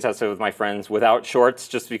even playtested with my friends without shorts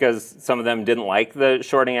just because some of them didn't like the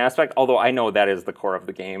shorting aspect, although I know that is the core of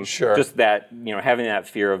the game. Sure. Just that, having that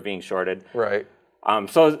fear of being shorted. Right.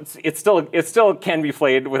 So it still can be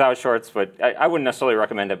played without shorts, but I wouldn't necessarily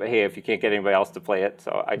recommend it. But hey, if you can't get anybody else to play it,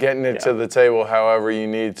 getting it to the table however you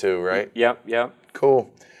need to, right? Yep.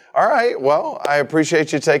 Cool. All right. Well, I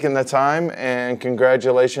appreciate you taking the time, and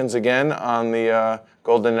congratulations again on the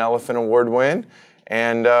Golden Elephant Award win.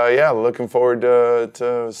 And looking forward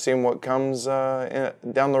to seeing what comes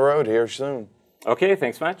down the road here soon. Okay.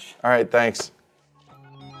 Thanks much. All right. Thanks.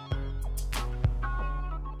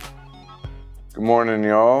 Good morning,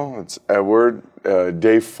 y'all. It's Edward.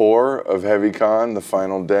 Day 4 of HeavyCon, the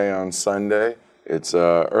final day on Sunday. It's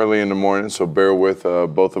early in the morning, so bear with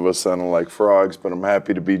both of us sounding like frogs, but I'm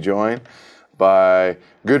happy to be joined by a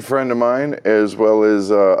good friend of mine as well as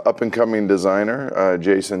up-and-coming designer,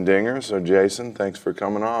 Jason Dinger. So, Jason, thanks for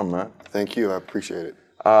coming on, man. Thank you. I appreciate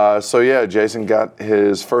it. Jason got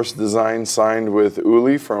his first design signed with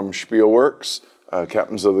Uli from Spielworks,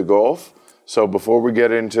 Captains of the Gulf. So before we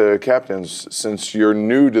get into captains, since you're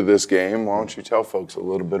new to this game, why don't you tell folks a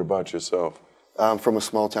little bit about yourself? I'm from a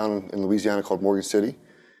small town in Louisiana called Morgan City,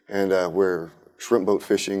 and where shrimp boat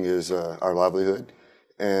fishing is our livelihood.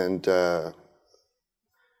 And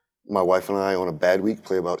my wife and I, on a bad week,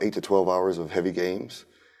 play about 8 to 12 hours of heavy games.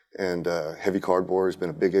 And heavy cardboard has been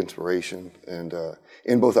a big inspiration, and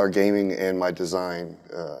in both our gaming and my design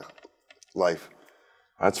life.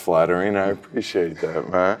 That's flattering. I appreciate that,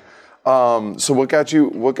 man. So what got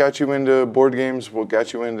you into board games? What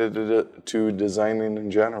got you into designing in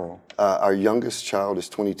general? Our youngest child is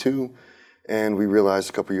 22, and we realized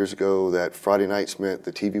a couple years ago that Friday nights meant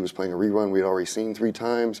the TV was playing a rerun we'd already seen 3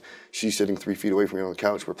 times. She's sitting 3 feet away from me on the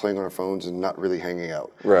couch. We're playing on our phones and not really hanging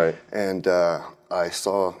out. Right. And I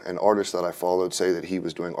saw an artist that I followed say that he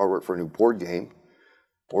was doing artwork for a new board game.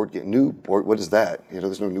 What is that?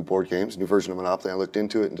 There's no new board games, new version of Monopoly. I looked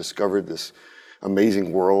into it and discovered this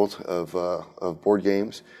amazing world of board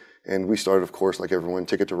games, and we started, of course, like everyone,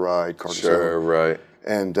 Ticket to Ride, Carcassonne. Sure, right.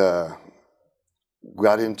 And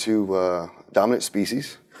got into Dominant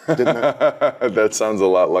Species. That sounds a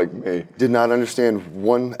lot like me. Did not understand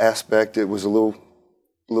one aspect. It was a little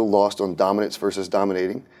lost on dominance versus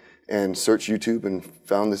dominating, and searched YouTube and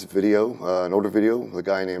found this video, an older video, with a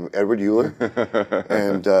guy named Edward Euler,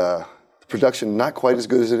 and production not quite as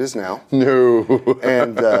good as it is now. No.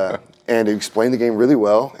 And he explained the game really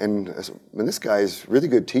well. And this guy is a really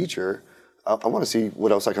good teacher. I want to see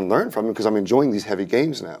what else I can learn from him because I'm enjoying these heavy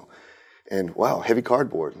games now. And wow, heavy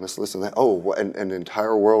cardboard. Let's listen to that. Oh, and an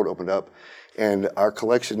entire world opened up. And our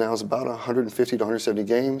collection now is about 150 to 170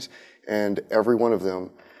 games. And every one of them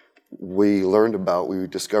we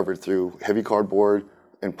discovered through heavy cardboard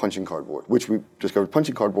and punching cardboard, which we discovered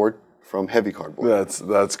punching cardboard from heavy cardboard.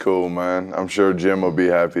 That's cool, man. I'm sure Jim will be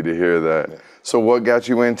happy to hear that. Yeah. So what got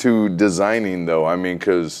you into designing, though? I mean,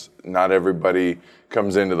 because not everybody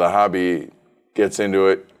comes into the hobby, gets into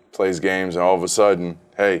it, plays games, and all of a sudden,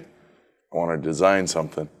 hey, I want to design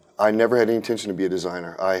something. I never had any intention to be a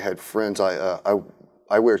designer. I had friends. I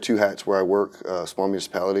wear 2 hats where I work, small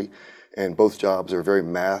municipality, and both jobs are very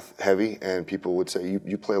math heavy, and people would say,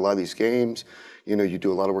 you play a lot of these games, you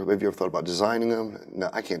do a lot of work. Have you ever thought about designing them? No,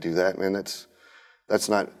 I can't do that, man. That's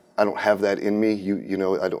not, I don't have that in me. You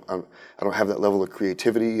know, I don't have that level of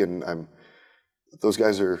creativity, and those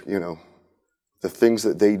guys are, you know, the things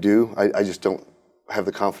that they do. I just don't have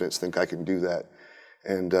the confidence to think I can do that.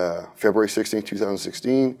 And February 16th,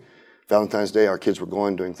 2016, Valentine's Day, our kids were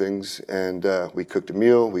going doing things, and we cooked a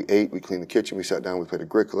meal, we ate, we cleaned the kitchen, we sat down, we played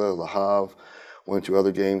Agricola, Le Havre, 1 or 2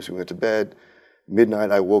 other games, we went to bed.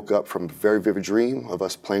 Midnight, I woke up from a very vivid dream of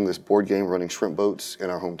us playing this board game, running shrimp boats in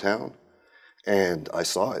our hometown, and I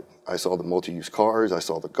saw it. I saw the multi-use cars, I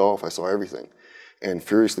saw the golf, I saw everything, and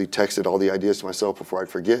furiously texted all the ideas to myself before I'd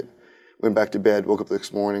forget. Went back to bed, woke up the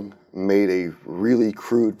next morning, made a really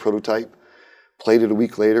crude prototype, played it a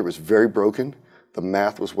week later, it was very broken. The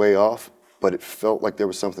math was way off, but it felt like there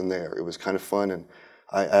was something there. It was kind of fun, and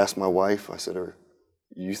I asked my wife, I said,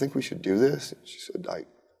 you think we should do this? And she said, I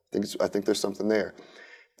think there's something there.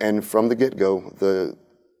 And from the get-go, the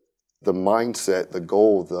mindset, the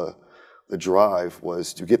goal, the drive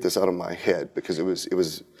was to get this out of my head, because it was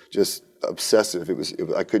just obsessive. It was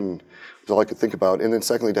all I could think about. And then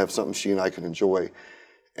secondly, to have something she and I could enjoy.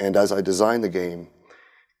 And as I designed the game,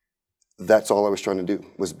 that's all I was trying to do,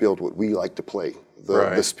 was build what we like to play.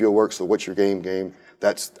 The Spielworks, the What's Your Game,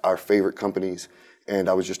 that's our favorite companies. And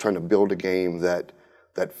I was just trying to build a game that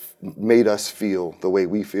made us feel the way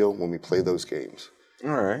we feel when we play those games.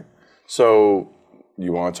 All right. So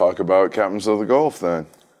you want to talk about Captains of the Gulf then?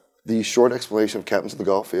 The short explanation of Captains of the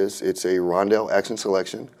Gulf is it's a Rondel action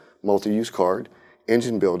selection, multi-use card,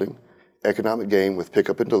 engine building, economic game with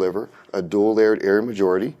pick up and deliver, a dual-layered area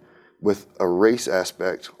majority, with a race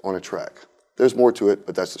aspect on a track. There's more to it,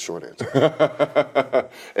 but that's the short answer.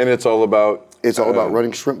 And it's all about? It's all about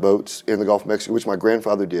running shrimp boats in the Gulf of Mexico, which my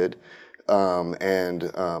grandfather did.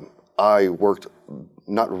 I worked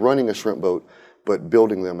not running a shrimp boat, but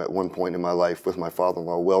building them at one point in my life with my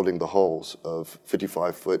father-in-law, welding the hulls of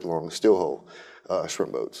 55-foot long steel hull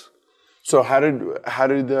shrimp boats. So how did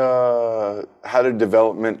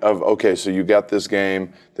development of, okay, so you got this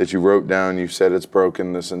game that you wrote down, you said it's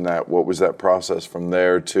broken, this and that. What was that process from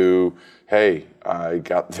there to, hey, I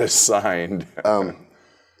got this signed?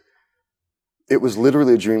 It was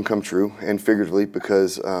literally a dream come true, and figuratively,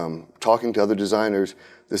 because talking to other designers,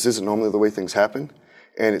 this isn't normally the way things happen,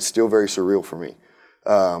 and it's still very surreal for me.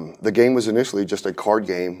 The game was initially just a card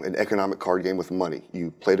game, an economic card game with money.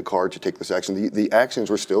 You played a card to take this action. The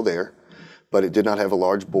actions were still there, but it did not have a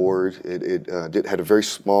large board. It had a very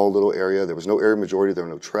small little area. There was no area majority. There were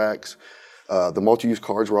no tracks. The multi-use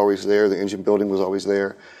cards were always there. The engine building was always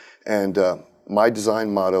there. And my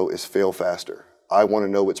design motto is fail faster. I want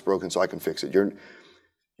to know what's broken so I can fix it.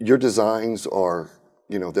 Your designs are,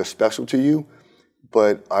 they're special to you,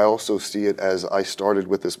 but I also see it as I started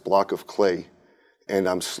with this block of clay, and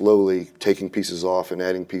I'm slowly taking pieces off and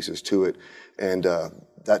adding pieces to it. And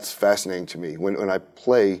that's fascinating to me. When I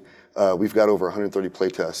play, we've got over 130 play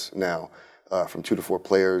tests now from 2 to 4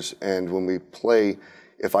 players. And when we play,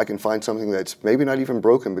 if I can find something that's maybe not even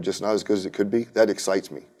broken, but just not as good as it could be, that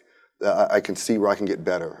excites me. I can see where I can get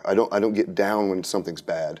better. I don't get down when something's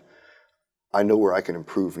bad. I know where I can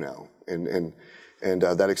improve now, and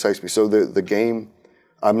that excites me. So the game,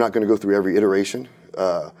 I'm not going to go through every iteration,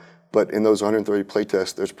 but in those 130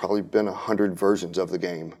 playtests, there's probably been 100 versions of the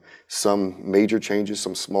game. Some major changes,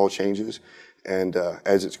 some small changes, and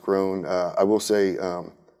as it's grown, I will say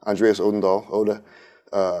Andreas Oda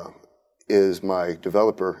is my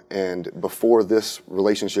developer, and before this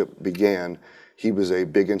relationship began, he was a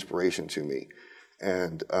big inspiration to me,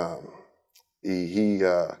 and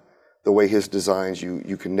the way his designs,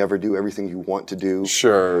 you can never do everything you want to do.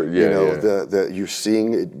 Sure, yeah. You're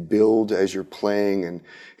seeing it build as you're playing,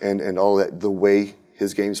 and all that. The way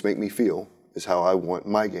his games make me feel is how I want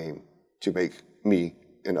my game to make me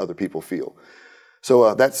and other people feel.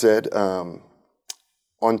 So that said, on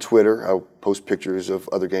Twitter, I'll post pictures of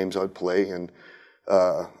other games I'd play, and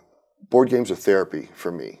board games are therapy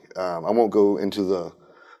for me. I won't go into the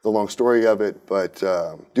long story of it, but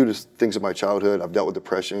due to things in my childhood, I've dealt with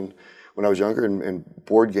depression when I was younger, and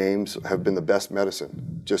board games have been the best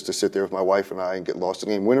medicine. Just to sit there with my wife and I and get lost in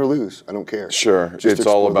the game, win or lose, I don't care. Sure, it's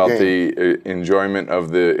all about the enjoyment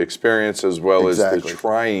of the experience as well as the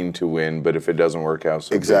trying to win, but if it doesn't work out,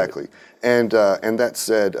 so exactly. And that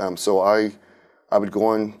said, so I would go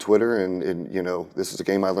on Twitter, and this is a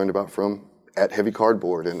game I learned about from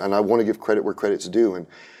 @HeavyCardboard, and I want to give credit where credit's due,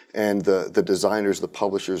 and the designers, the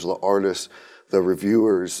publishers, the artists, the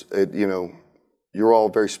reviewers, you're all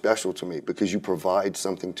very special to me because you provide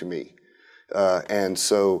something to me. And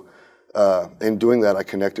so in doing that, I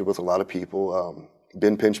connected with a lot of people.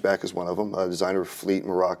 Ben Pinchback is one of them, a designer of Fleet,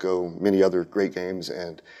 Morocco, many other great games,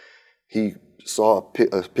 and he saw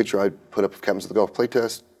a picture I put up of Captains of the Gulf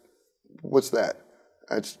playtest, what's that?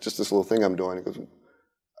 It's just this little thing I'm doing. He goes,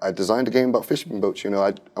 I designed a game about fishing boats. I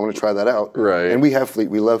want to try that out. Right. And we have Fleet.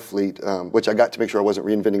 We love Fleet, which I got to make sure I wasn't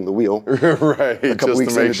reinventing the wheel. Right. Just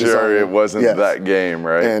to make sure it wasn't that game,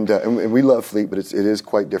 right? And we love Fleet, but it is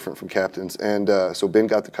quite different from Captains. And so Ben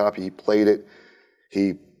got the copy. He played it.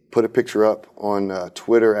 He put a picture up on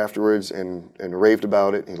Twitter afterwards and raved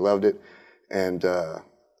about it. He loved it. And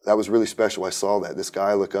that was really special. I saw that. This guy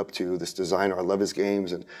I look up to, this designer, I love his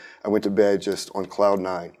games. And I went to bed just on cloud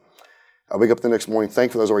 9. I wake up the next morning,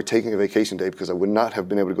 thankfully I was already taking a vacation day because I would not have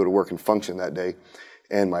been able to go to work and function that day.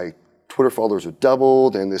 And my Twitter followers are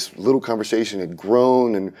doubled, and this little conversation had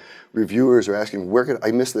grown, and reviewers are asking, where could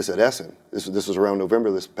I miss this at Essen? This was around November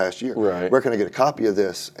this past year. Right. Where can I get a copy of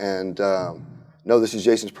this? And no, this is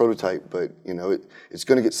Jason's prototype, but it's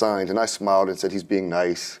going to get signed. And I smiled and said he's being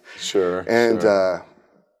nice. Sure. And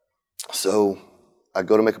so I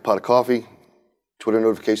go to make a pot of coffee. Twitter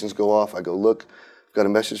notifications go off. I go look. Got a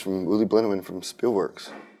message from Uli Blenneman from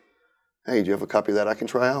Spielworks. Hey, do you have a copy of that I can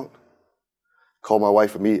try out? Called my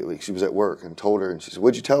wife immediately. She was at work and told her, and she said,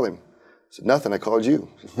 what'd you tell him? I said, nothing, I called you.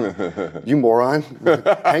 You moron.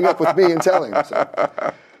 Hang up with me and tell him.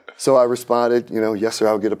 So I responded, yes, sir,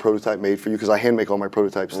 I'll get a prototype made for you, because I hand make all my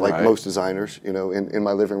prototypes like most designers, in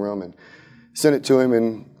my living room, and sent it to him,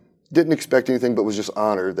 and didn't expect anything, but was just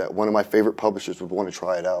honored that one of my favorite publishers would want to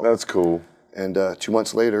try it out. That's cool. And 2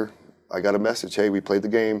 months later, I got a message, hey, we played the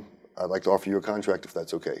game. I'd like to offer you a contract if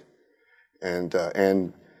that's okay. And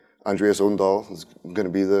Andreas Odendahl is going to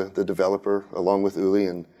be the developer along with Uli.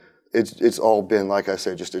 And it's all been, like I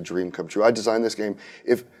said, just a dream come true. I designed this game.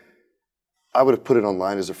 If I would have put it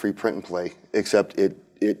online as a free print and play, except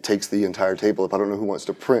it takes the entire table up. I don't know who wants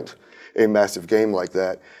to print a massive game like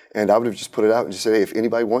that. And I would have just put it out and just said, hey, if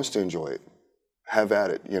anybody wants to enjoy it, have at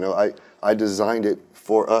it. I designed it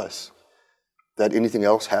for us. That anything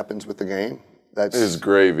else happens with the game, is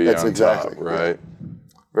gravy. That's on exactly top, right. Yeah.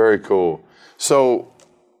 Very cool. So,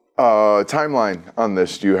 timeline on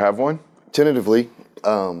this? Do you have one? Tentatively,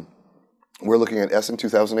 we're looking at Essen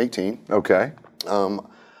 2018. Okay.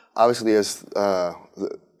 Obviously,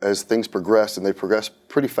 as things progress, and they progress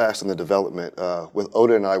pretty fast in the development, with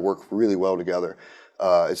Oda and I work really well together.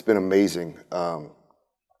 It's been amazing.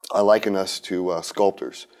 I liken us to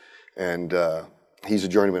sculptors, and he's a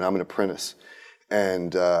journeyman. I'm an apprentice.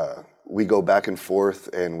 And we go back and forth,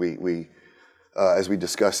 and we as we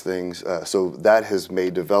discuss things. So that has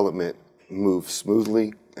made development move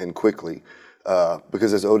smoothly and quickly.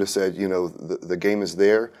 Because as Oda said, the game is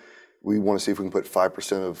there. We want to see if we can put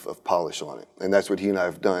 5% of polish on it. And that's what he and I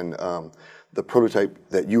have done. The prototype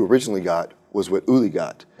that you originally got was what Uli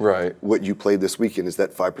got. Right. What you played this weekend is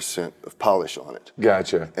that 5% of polish on it.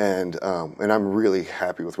 Gotcha. And I'm really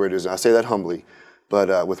happy with where it is. And I say that humbly,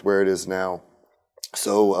 but with where it is now.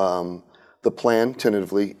 So the plan,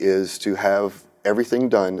 tentatively, is to have everything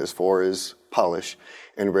done as far as polish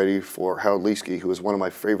and ready for Harold Lieske, who is one of my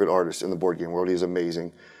favorite artists in the board game world. He's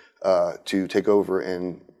amazing, to take over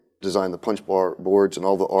and design the punch boards and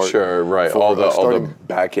all the art. Sure, right. All the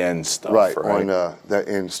back end stuff. Right.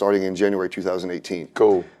 On starting in January 2018.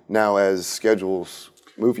 Cool. Now, as schedules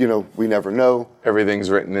move, we never know. Everything's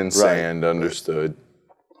written in sand. Understood.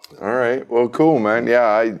 All right. Well, cool, man.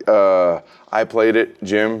 Yeah, I played it.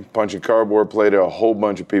 Jim, Punch and Cardboard, played it. A whole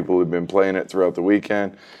bunch of people have been playing it throughout the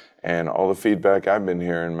weekend. And all the feedback I've been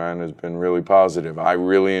hearing, man, has been really positive. I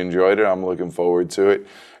really enjoyed it. I'm looking forward to it.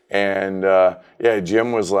 And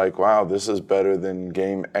Jim was like, wow, this is better than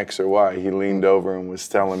game X or Y. He leaned over and was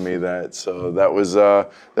telling me that. So that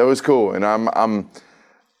was cool. And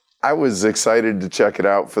I was excited to check it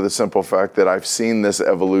out for the simple fact that I've seen this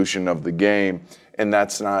evolution of the game. And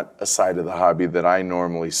that's not a side of the hobby that I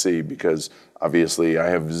normally see, because obviously I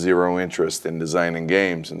have zero interest in designing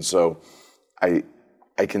games. And so I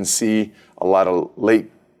can see a lot of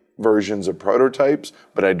late versions of prototypes,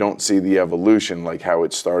 but I don't see the evolution, like how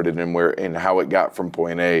it started and how it got from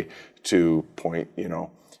point A to point,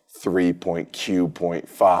 3, point Q, point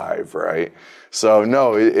 5, right? So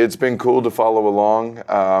no, it's been cool to follow along.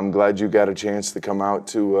 I'm glad you got a chance to come out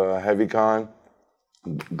to HeavyCon.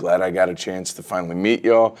 I'm glad I got a chance to finally meet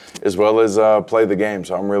y'all, as well as play the game.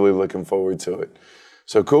 So I'm really looking forward to it.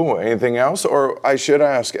 So cool. Anything else? Or I should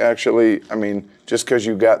ask, actually, just because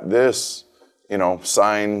you got this,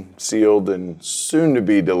 signed, sealed, and soon to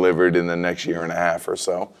be delivered in the next year and a half or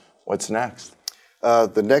so, what's next?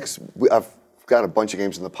 I've got a bunch of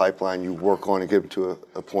games in the pipeline you work on and get them to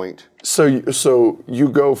a point. So you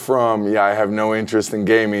go from, I have no interest in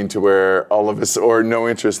gaming to where or no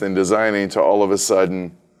interest in designing to all of a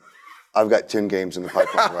sudden. I've got 10 games in the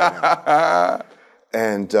pipeline right now.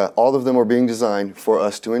 And all of them are being designed for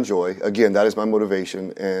us to enjoy. Again, that is my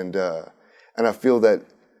motivation. And I feel that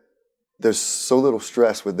there's so little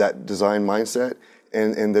stress with that design mindset.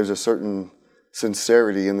 And there's a certain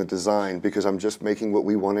sincerity in the design because I'm just making what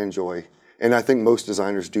we want to enjoy. And I think most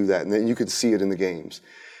designers do that. And then you can see it in the games.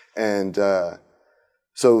 And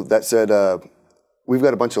so that said, we've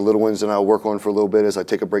got a bunch of little ones that I'll work on for a little bit as I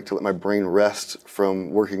take a break to let my brain rest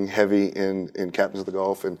from working heavy in Captains of the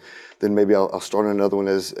Golf. And then maybe I'll start on another one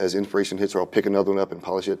as inspiration hits, or I'll pick another one up and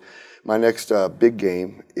polish it. My next big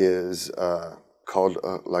game is called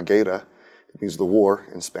La Guerra. It means the war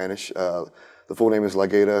in Spanish. The full name is La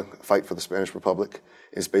Guerra, Fight for the Spanish Republic.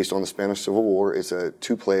 It's based on the Spanish Civil War. It's a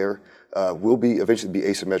 2-player. Will eventually be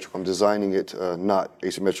asymmetrical. I'm designing it not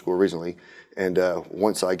asymmetrical originally. And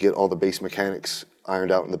once I get all the base mechanics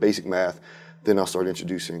ironed out in the basic math, then I'll start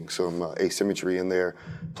introducing some asymmetry in there.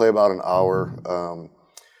 Play about an hour.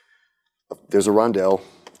 There's a rondelle.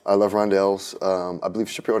 I love rondelles. I believe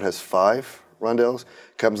Shipyard has 5 rondelles.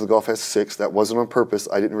 Captains of the Golf has 6. That wasn't on purpose.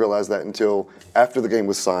 I didn't realize that until after the game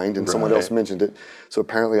was signed and someone else mentioned it. So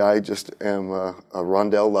apparently I just am a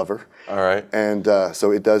rondelle lover. All right. And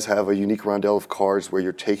so it does have a unique rondelle of cards where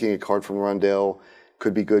you're taking a card from a rondelle.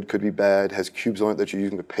 Could be good, could be bad. Has cubes on it that you're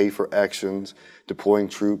using to pay for actions, deploying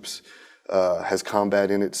troops. Has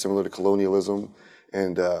combat in it, similar to colonialism.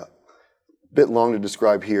 And a bit long to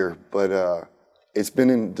describe here, but it's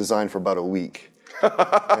been in design for about a week.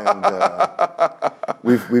 And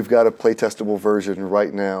we've got a play-testable version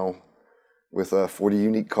right now with 40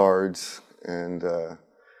 unique cards. And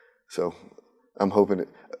so I'm hoping it.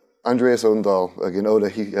 Andreas Odendahl, again, Oda,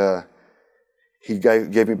 he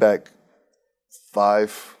gave me back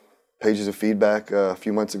 5 pages of feedback a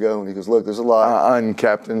few months ago, and he goes, "Look, there's a lot on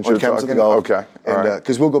Captains. on Captains of the Golf." Okay, and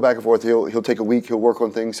because we'll go back and forth, he'll take a week, he'll work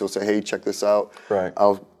on things, he'll say, "Hey, check this out." Right.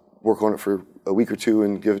 I'll work on it for a week or 2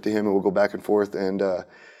 and give it to him, and we'll go back and forth. And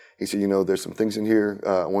he said, "There's some things in here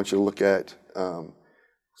I want you to look at.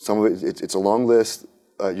 Some of it's a long list.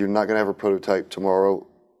 You're not going to have a prototype tomorrow.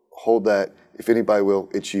 Hold that. If anybody will,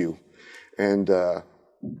 it's you." And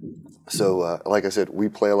so, like I said, we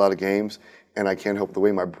play a lot of games. And I can't help the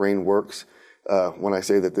way my brain works. When I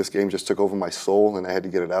say that this game just took over my soul and I had to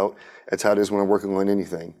get it out, that's how it is when I'm working on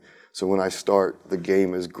anything. So when I start, the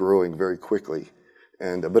game is growing very quickly.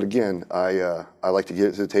 And but again, I like to get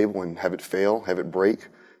it to the table and have it fail, have it break,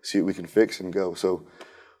 see what we can fix and go. So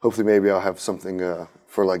hopefully maybe I'll have something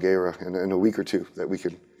for La Guerra in a week or 2 that we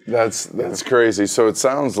can. That's crazy. So it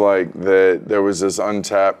sounds like that there was this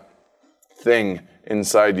untapped thing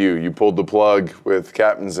inside you. You pulled the plug with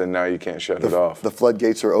Captains and now you can't shut it off. The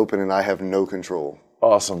floodgates are open and I have no control.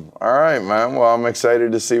 Awesome. All right, man. Well, I'm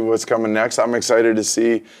excited to see what's coming next. I'm excited to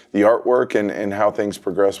see the artwork and how things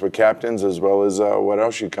progress with Captains, as well as what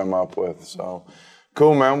else you come up with. So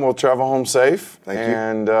cool, man. We'll travel home safe. Thank you.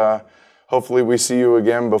 And hopefully we see you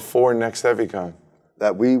again before next HeavyCon.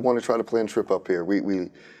 That we want to try to plan a trip up here. The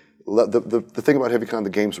thing about HeavyCon, the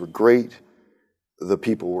games were great. The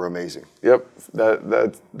people were amazing. Yep,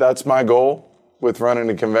 that's my goal with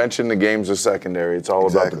running a convention. The games are secondary. It's all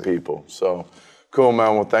about the people. So, cool,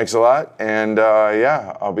 man. Well, thanks a lot. And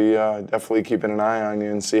I'll be definitely keeping an eye on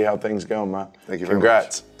you and see how things go, man. Thank you very much.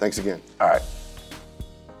 Congrats. Thanks again. All right.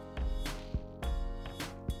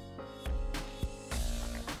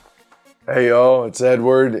 Hey, y'all. It's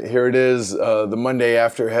Edward. Here it is, the Monday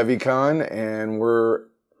after HeavyCon, and we're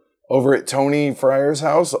over at Tony Fryer's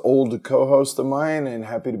house, old co-host of mine, and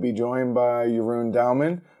happy to be joined by Jeroen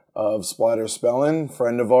Douwman of Splatter Spellin',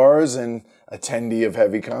 friend of ours and attendee of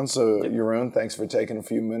HeavyCon. So, Jeroen, thanks for taking a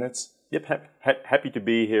few minutes. Yep, happy to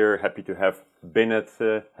be here, happy to have been at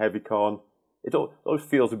HeavyCon. It always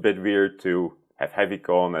feels a bit weird to have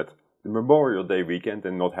HeavyCon at the Memorial Day weekend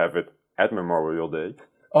and not have it at Memorial Day.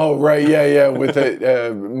 Oh, right, yeah, with it,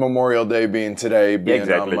 Memorial Day being today, being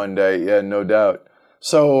on Monday, yeah, no doubt.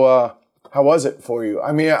 So, how was it for you?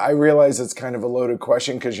 I mean, I realize it's kind of a loaded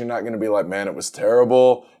question because you're not going to be like, man, it was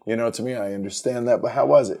terrible. To me, I understand that. But how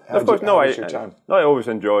was it? Of course, how was your time? I always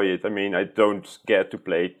enjoy it. I mean, I don't get to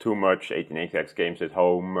play too much 18XX games at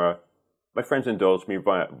home. My friends indulge me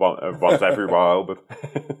once every while, but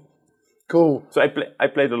cool. So I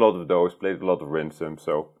played a lot of those, played a lot of Winsome,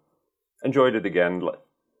 so enjoyed it again,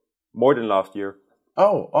 more than last year.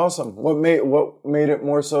 Oh, awesome! What made it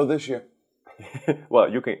more so this year? Well,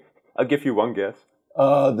 I'll give you one guess.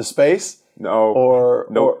 The space? No.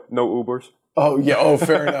 No Ubers. Oh, yeah. Oh,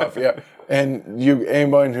 fair enough. Yeah. And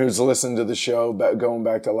anyone who's listened to the show going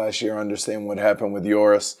back to last year understand what happened with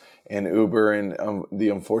Joris and Uber and the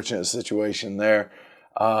unfortunate situation there.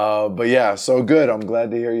 But yeah, so good. I'm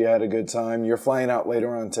glad to hear you had a good time. You're flying out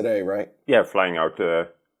later on today, right? Yeah, flying out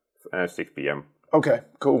 6 p.m. Okay,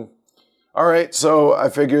 cool. All right, so I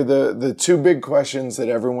figure the two big questions that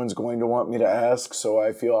everyone's going to want me to ask, so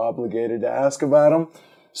I feel obligated to ask about them.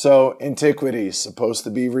 So, Antiquity supposed to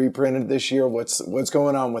be reprinted this year. What's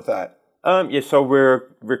going on with that? So we're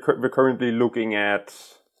currently looking at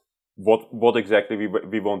what exactly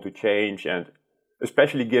we want to change, and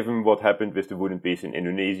especially given what happened with the wooden piece in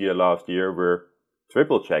Indonesia last year, we're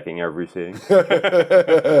triple checking everything.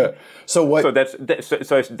 So what? So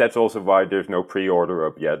that's also why there's no pre-order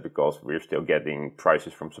up yet, because we're still getting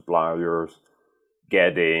prices from suppliers,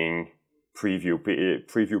 getting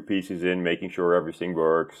preview pieces in, making sure everything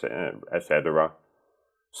works, etc.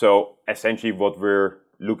 So essentially, what we're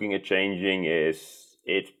looking at changing is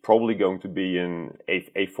it's probably going to be an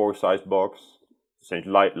A4 size box,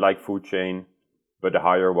 essentially like Food Chain, but a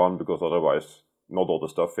higher one, because otherwise not all the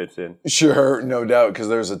stuff fits in. Sure, no doubt, because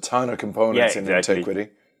there's a ton of components in exactly.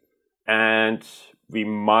 Antiquity. And we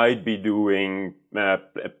might be doing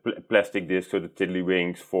plastic discs or the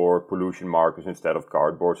tiddlywinks for pollution markers instead of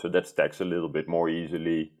cardboard, so that stacks a little bit more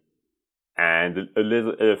easily. And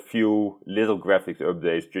a few little graphics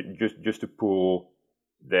updates just to pull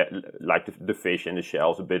the fish and the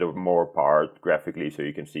shells a bit more apart graphically, so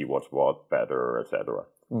you can see what's what better, etc.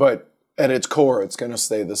 But at its core, it's going to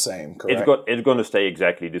stay the same, correct? It's going to stay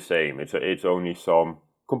exactly the same. It's only some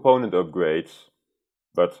component upgrades,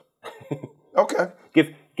 but okay.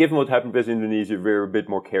 Given what happened with Indonesia, we're a bit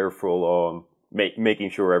more careful on making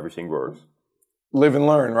sure everything works. Live and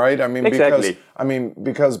learn, right? I mean, exactly.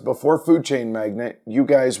 because before Food Chain Magnet, you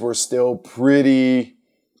guys were still pretty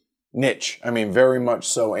niche. I mean, very much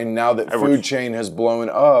so. And now that Food Chain has blown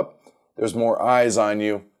up, there's more eyes on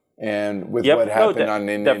you. And with what happened on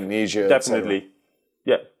Indonesia, definitely,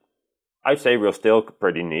 yeah, I'd say we're still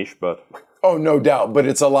pretty niche, but oh, no doubt. But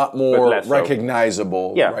it's a lot more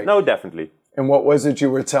recognizable. So. Yeah, right? No, definitely. And what was it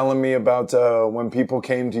you were telling me about when people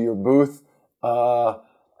came to your booth?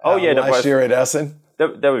 Last year at Essen.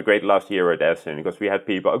 That was great last year at Essen, because we had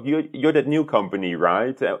people. Oh, you're that new company,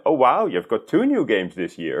 right? Oh wow, you've got 2 new games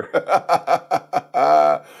this year.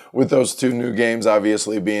 With those 2 new games,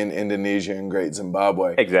 obviously being Indonesia and Great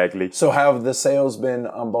Zimbabwe. Exactly. So how have the sales been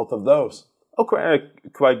on both of those? Oh,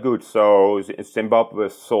 quite good. So Zimbabwe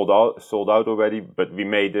sold out already, but we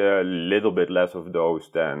made a little bit less of those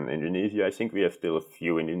than Indonesia. I think we have still a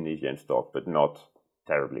few in Indonesia in stock, but not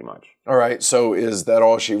terribly much. All right. So is that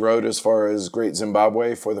all she wrote as far as Great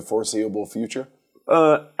Zimbabwe for the foreseeable future?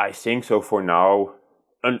 I think so for now,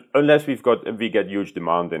 unless we get huge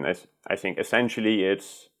demand in. I think essentially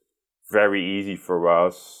it's very easy for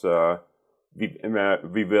us.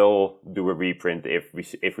 We will do a reprint if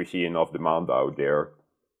we see enough demand out there,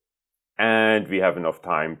 and we have enough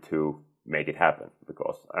time to make it happen.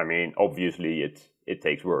 Because I mean, obviously it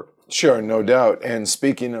takes work. Sure, no doubt. And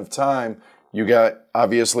speaking of time, you got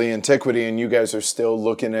obviously Antiquity, and you guys are still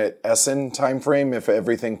looking at Essen timeframe if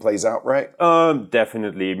everything plays out right.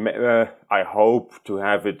 Definitely. I hope to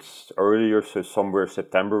have it earlier, so somewhere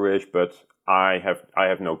September-ish, but I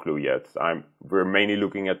have no clue yet. We're mainly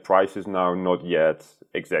looking at prices now, not yet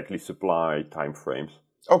exactly supply timeframes.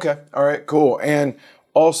 Okay, all right, cool. And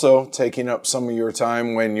also taking up some of your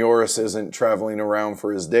time when Joris isn't traveling around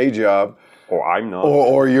for his day job, or I'm not,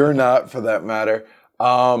 or you're not for that matter.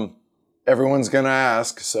 Everyone's gonna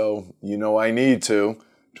ask, so I need to.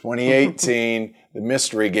 2018, the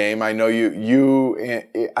mystery game. I know you.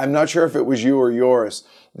 I'm not sure if it was you or yours.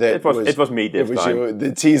 It was me this time. You,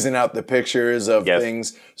 the teasing out the pictures of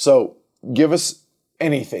things. So give us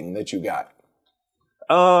anything that you got.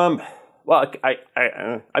 Well,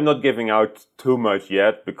 I'm not giving out too much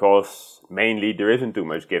yet, because mainly there isn't too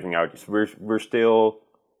much giving out. We're still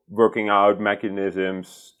working out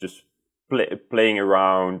mechanisms, just playing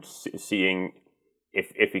around, seeing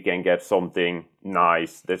if we can get something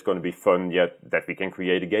nice that's going to be fun yet that we can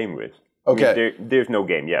create a game with. Okay. I mean, there's no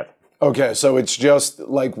game yet. Okay, so it's just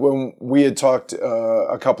like when we had talked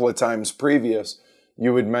a couple of times previous,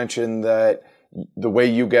 you had mentioned that the way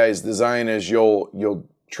you guys design is you'll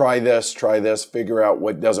try this, figure out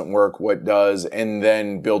what doesn't work, what does, and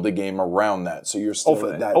then build a game around that. So you're still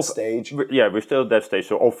at that stage? Yeah, we're still at that stage.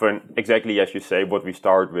 So often, exactly as you say, what we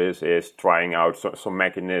start with is trying out some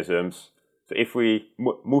mechanisms. So if we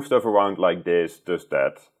move stuff around like this, does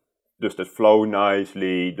that flow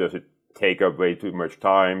nicely? Does it take up way too much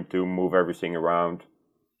time to move everything around,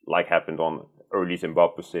 like happened on early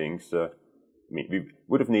Zimbabwe things? I mean, we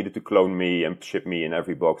would have needed to clone me and ship me in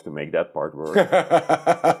every box to make that part work.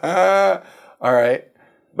 All right.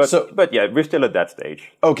 But yeah, we're still at that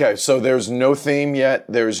stage. Okay, so there's no theme yet.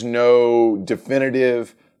 There's no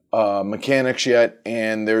definitive mechanics yet,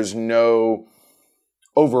 and there's no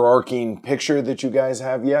overarching picture that you guys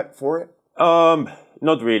have yet for it?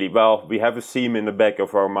 Not really. Well, we have a theme in the back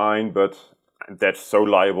of our mind, but that's so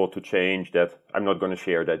liable to change that I'm not going to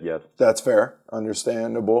share that yet. That's fair.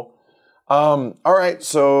 Understandable. All right,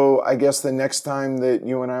 so I guess the next time that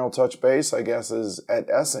you and I will touch base, I guess, is at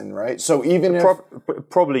Essen, right? So even if...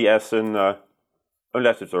 Probably Essen,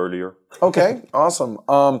 unless it's earlier. Okay, awesome.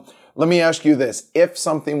 Let me ask you this. If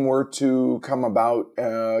something were to come about,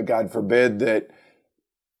 God forbid, that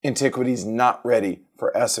Antiquity's not ready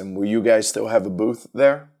for Essen, will you guys still have a booth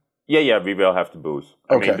there? Yeah, we will have the booth.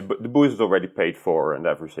 Okay. I mean, the booth is already paid for and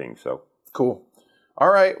everything, so... Cool. All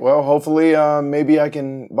right. Well, hopefully, maybe I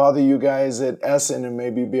can bother you guys at Essen and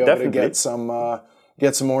maybe be able to get some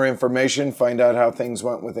more information, find out how things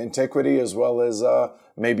went with Antiquity, as well as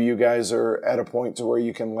maybe you guys are at a point to where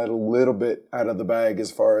you can let a little bit out of the bag as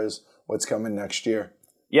far as what's coming next year.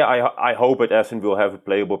 Yeah, I hope at Essen we'll have a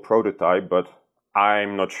playable prototype, but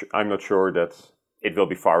I'm not sure that it will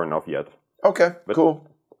be far enough yet. Okay. But cool.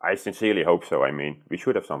 I sincerely hope so. I mean, we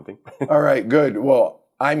should have something. All right. Good. Well,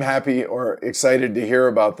 I'm happy or excited to hear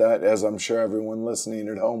about that, as I'm sure everyone listening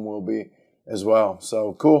at home will be as well.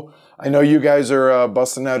 So cool. I know you guys are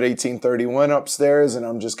busting out 1831 upstairs, and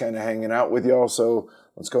I'm just kind of hanging out with y'all. So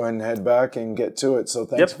let's go ahead and head back and get to it. So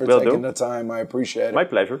thanks for taking the time. I appreciate it. My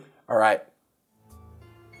pleasure. All right.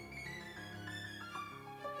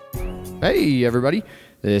 Hey, everybody.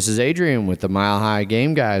 This is Adrian with the Mile High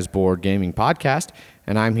Game Guys Board Gaming Podcast,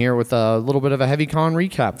 and I'm here with a little bit of a HeavyCon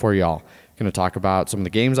recap for y'all. Going to talk about some of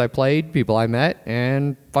the games I played, people I met,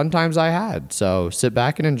 and fun times I had. So sit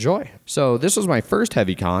back and enjoy. So this was my first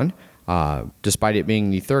HeavyCon, despite it being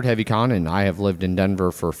the third HeavyCon, and I have lived in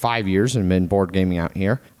Denver for 5 years and been board gaming out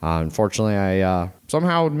here. Unfortunately, I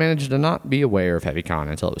somehow managed to not be aware of HeavyCon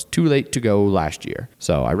until it was too late to go last year.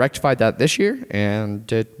 So I rectified that this year,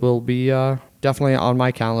 and it will be definitely on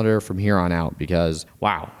my calendar from here on out because,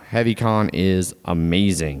 wow, HeavyCon is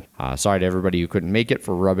amazing. Sorry to everybody who couldn't make it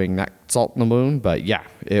for rubbing that salt in the wound, but yeah,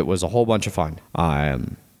 it was a whole bunch of fun.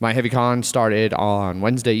 My HeavyCon started on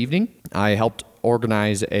Wednesday evening. I helped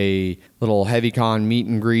organize a little HeavyCon meet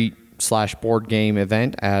and greet / board game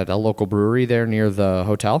event at a local brewery there near the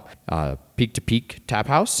hotel, Peak to Peak Tap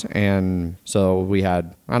House. And so we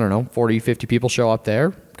had, 40, 50 people show up there.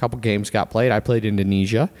 A couple games got played. I played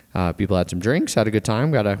Indonesia. People had some drinks, had a good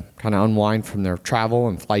time, got to kind of unwind from their travel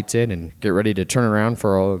and flights in and get ready to turn around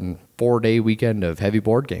for a 4-day weekend of heavy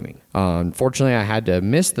board gaming. Unfortunately, I had to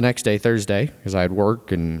miss the next day, Thursday, because I had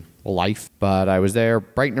work and life, but I was there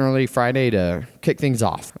bright and early Friday to kick things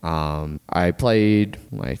off. I played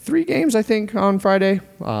my 3 games, I think, on Friday.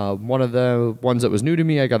 One of the ones that was new to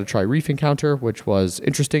me, I got to try Reef Encounter, which was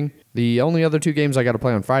interesting. The only other 2 games I got to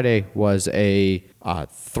play on Friday was a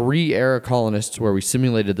 3-era Colonists where we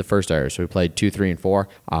simulated the first era. So we played 2, 3, and 4.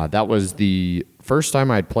 That was the first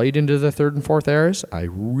time I'd played into the 3rd and 4th eras. I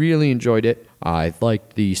really enjoyed it. I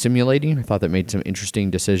liked the simulating. I thought that made some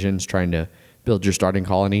interesting decisions trying to build your starting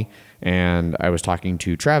colony. And I was talking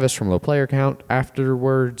to Travis from Low Player Count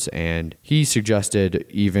afterwards, and he suggested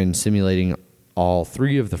even simulating all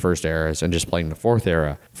 3 of the first eras and just playing the 4th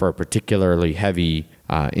era for a particularly heavy,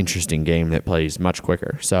 interesting game that plays much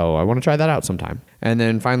quicker. So I want to try that out sometime. And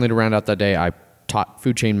then finally, to round out that day, I taught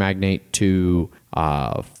Food Chain Magnate to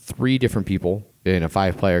 3 different people in a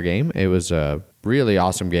 5-player game. It was a really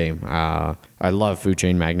awesome game. I love Food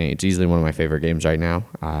Chain Magnate. It's easily one of my favorite games right now.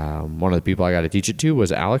 One of the people I got to teach it to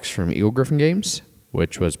was Alex from Eagle Griffin Games,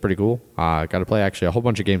 which was pretty cool. I got to play actually a whole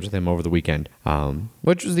bunch of games with him over the weekend,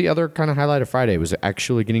 which was the other kind of highlight of Friday, was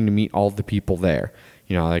actually getting to meet all the people there.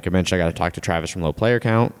 Like I mentioned, I got to talk to Travis from Low Player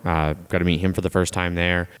Count. Got to meet him for the first time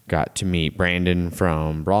there. Got to meet Brandon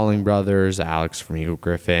from Brawling Brothers, Alex from Eagle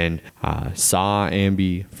Griffin, saw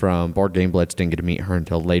Ambi from Board Game Blitz. Didn't get to meet her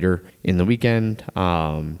until later in the weekend.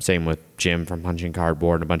 Same with Jim from Punching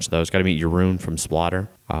Cardboard and a bunch of those. Got to meet Jeroen from Splatter.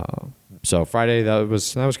 So Friday, that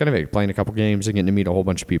was kind of it, playing a couple games and getting to meet a whole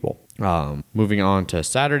bunch of people. Moving on to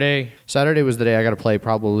Saturday. Saturday was the day I got to play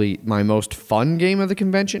probably my most fun game of the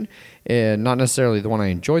convention. And not necessarily the one I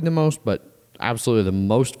enjoyed the most, but absolutely the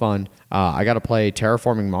most fun. I got to play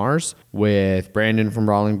Terraforming Mars with Brandon from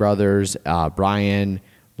Brawling Brothers, Brian,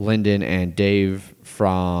 Lyndon, and Dave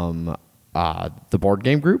from the Board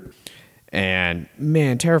Game Group. And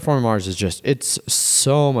man, Terraforming Mars is it's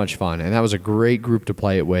so much fun. And that was a great group to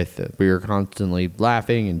play it with. We were constantly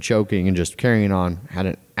laughing and joking and just carrying on. Had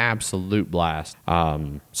an absolute blast.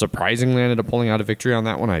 Surprisingly, I ended up pulling out a victory on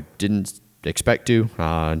that one. I didn't expect to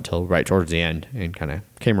until right towards the end and kind of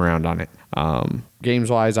came around on it.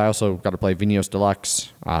 Games-wise, I also got to play Vinos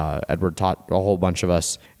Deluxe. Edward taught a whole bunch of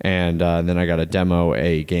us. And then I got to demo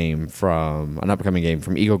an upcoming game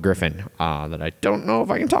from Eagle Griffin that I don't know if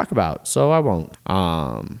I can talk about, so I won't.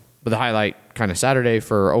 But the highlight kind of Saturday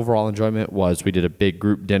for overall enjoyment was we did a big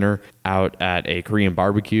group dinner out at a Korean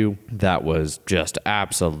barbecue that was just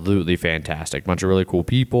absolutely fantastic. Bunch of really cool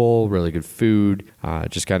people, really good food,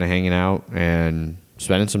 just kind of hanging out and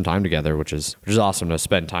spending some time together, which is awesome to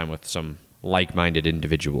spend time with some like-minded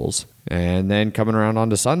individuals. And then coming around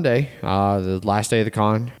onto Sunday, the last day of the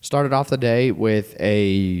con, started off the day with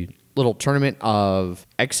a little tournament of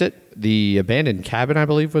Exit. The abandoned cabin, I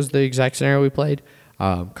believe, was the exact scenario we played.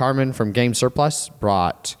 Carmen from Game Surplus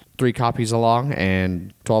brought 3 copies along,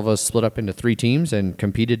 and 12 of us split up into 3 teams and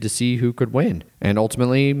competed to see who could win. And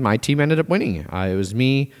ultimately, my team ended up winning. It was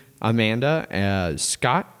me, Amanda,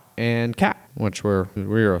 Scott, and Kat, which we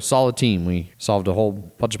were a solid team. We solved a whole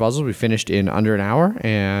bunch of puzzles. We finished in under an hour,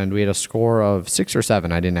 and we had a score of 6 or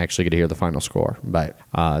 7. I didn't actually get to hear the final score, but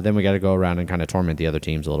then we got to go around and kind of torment the other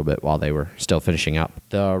teams a little bit while they were still finishing up.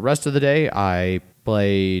 The rest of the day, I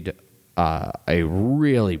played a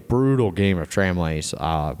really brutal game of Tramways.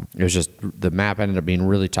 It was just the map ended up being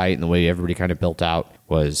really tight, and the way everybody kind of built out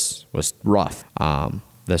was rough.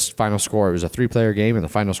 This final score, it was a 3-player game, and the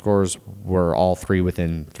final scores were all 3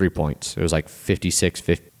 within 3 points. It was like 56,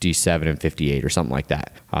 57, and 58 or something like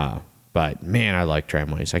that. But man, I like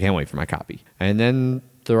Tramways. I can't wait for my copy. And then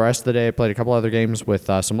the rest of the day, I played a couple other games with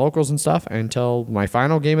some locals and stuff until my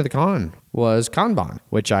final game of the con was Kanban,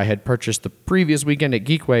 which I had purchased the previous weekend at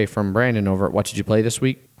Geekway from Brandon over at What Did You Play This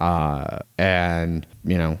Week? And,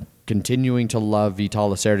 continuing to love Vital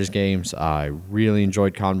Lacerda's games. I really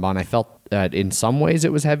enjoyed Kanban. I felt that in some ways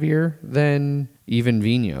it was heavier than even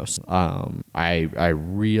Vinos. I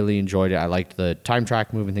really enjoyed it. I liked the time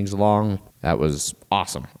track moving things along. That was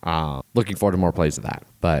awesome. Looking forward to more plays of that.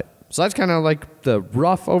 So that's kind of like the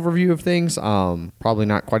rough overview of things. Probably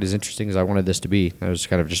not quite as interesting as I wanted this to be. That was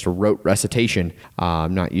kind of just a rote recitation.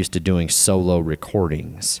 I'm not used to doing solo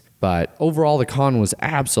recordings. But overall, the con was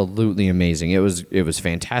absolutely amazing. It was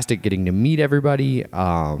fantastic getting to meet everybody.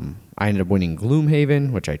 I ended up winning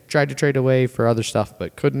Gloomhaven, which I tried to trade away for other stuff,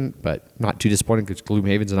 but couldn't. But not too disappointed because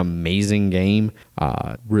Gloomhaven's an amazing game.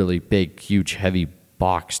 Really big, huge, heavy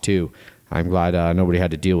box, too. I'm glad nobody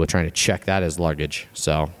had to deal with trying to check that as luggage.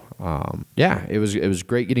 So, it was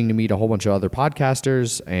great getting to meet a whole bunch of other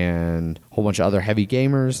podcasters and a whole bunch of other heavy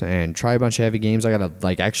gamers and try a bunch of heavy games. I got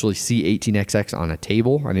to actually see 18xx on a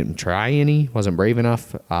table. I didn't try any, wasn't brave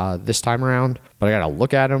enough this time around, but I got to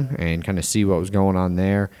look at them and kind of see what was going on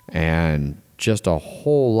there. And just a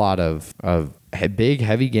whole lot of big,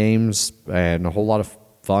 heavy games and a whole lot of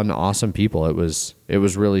fun, awesome people. It was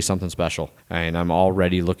really something special. And I'm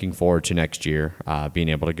already looking forward to next year being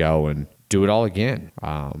able to go and do it all again.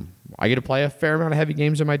 I get to play a fair amount of heavy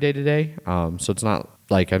games in my day-to-day, so it's not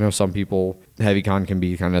like I know some people, HeavyCon can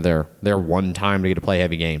be kind of their one time to get to play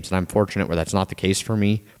heavy games, and I'm fortunate where that's not the case for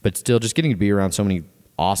me, but still just getting to be around so many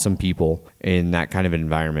awesome people in that kind of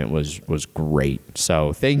environment was great.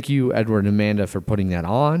 So thank you, Edward and Amanda, for putting that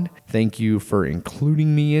on. Thank you for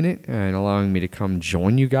including me in it and allowing me to come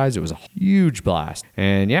join you guys. It was a huge blast,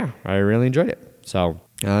 and yeah, I really enjoyed it. So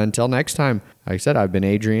until next time, like I said, I've been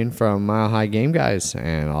Adrian from Mile High Game Guys,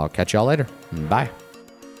 and I'll catch y'all later. Bye.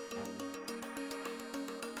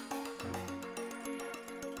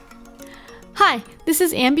 Hi, this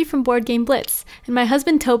is Ambi from Board Game Blitz, and my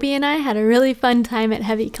husband Toby and I had a really fun time at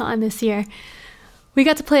HeavyCon this year. We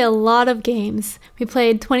got to play a lot of games. We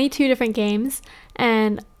played 22 different games,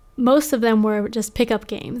 and most of them were just pickup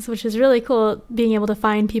games, which is really cool being able to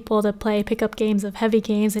find people to play pickup games of heavy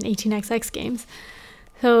games and 18xx games.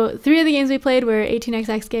 So 3 of the games we played were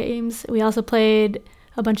 18xx games. We also played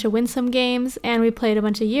a bunch of Winsome games, and we played a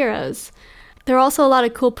bunch of Euros. There were also a lot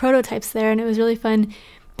of cool prototypes there, and it was really fun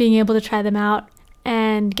being able to try them out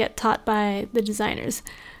and get taught by the designers.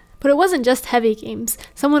 But it wasn't just heavy games.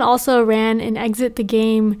 Someone also ran an Exit the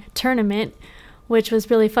Game tournament, which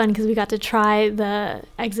was really fun because we got to try the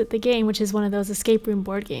Exit the Game, which is one of those escape room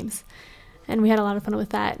board games. And we had a lot of fun with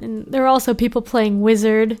that. And there were also people playing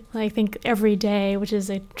Wizard, I think every day, which is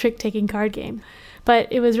a trick-taking card game.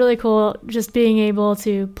 But it was really cool just being able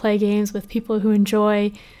to play games with people who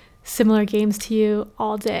enjoy similar games to you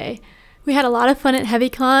all day. We had a lot of fun at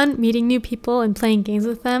HeavyCon, meeting new people and playing games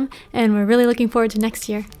with them, and we're really looking forward to next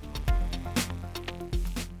year.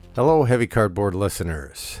 Hello, Heavy Cardboard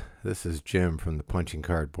listeners. This is Jim from the Punching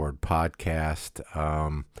Cardboard podcast.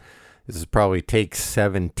 This is probably take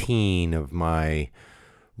 17 of my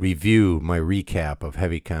review, my recap of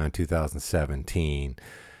HeavyCon 2017.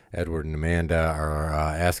 Edward and Amanda are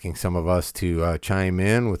asking some of us to chime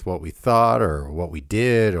in with what we thought or what we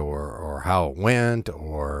did or how it went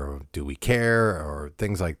or do we care or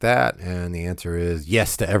things like that. And the answer is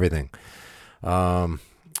yes to everything. And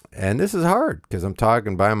this is hard because I'm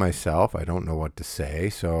talking by myself. I don't know what to say.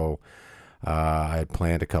 So I had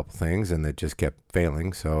planned a couple things and they just kept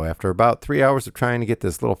failing. So after about 3 hours of trying to get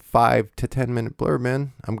this little 5 to 10 minute blurb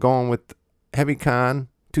in, I'm going with HeavyCon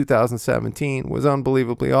 2017 was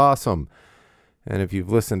unbelievably awesome. And if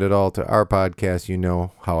you've listened at all to our podcast, you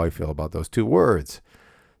know how I feel about those two words.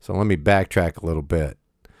 So let me backtrack a little bit.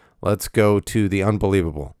 Let's go to the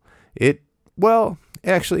unbelievable. It's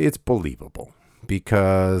believable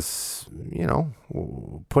because,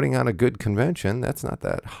 putting on a good convention, that's not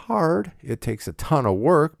that hard. It takes a ton of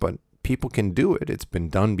work, but people can do it. It's been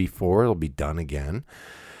done before. It'll be done again.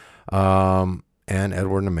 And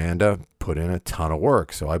Edward and Amanda put in a ton of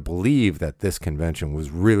work. So I believe that this convention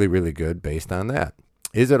was really, really good based on that.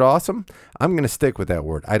 Is it awesome? I'm going to stick with that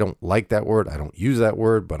word. I don't like that word. I don't use that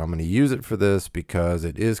word, but I'm going to use it for this because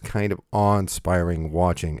it is kind of awe-inspiring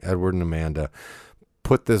watching Edward and Amanda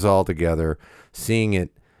put this all together, seeing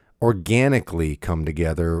it organically come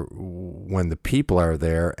together when the people are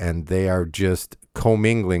there and they are just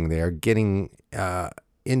commingling. They are getting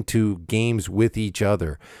into games with each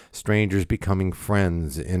other, strangers becoming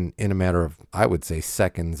friends in a matter of, I would say,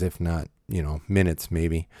 seconds, if not, minutes,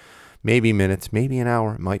 maybe minutes, maybe an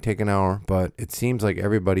hour. It might take an hour, but it seems like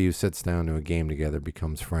everybody who sits down to a game together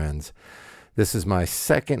becomes friends. This is my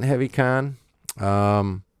second HeavyCon.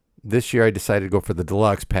 This year I decided to go for the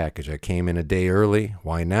deluxe package. I came in a day early.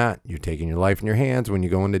 Why not? You're taking your life in your hands when you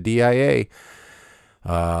go into DIA.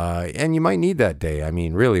 And you might need that day. I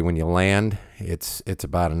mean, really, when you land, it's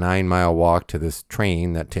about a 9-mile walk to this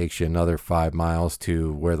train that takes you another 5 miles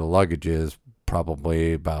to where the luggage is,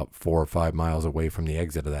 probably about 4 or 5 miles away from the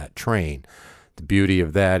exit of that train. The beauty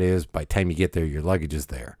of that is by the time you get there, your luggage is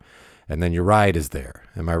there. And then your ride is there.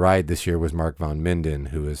 And my ride this year was Mark Von Minden,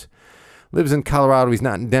 who lives in Colorado. He's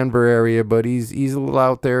not in Denver area, but he's a little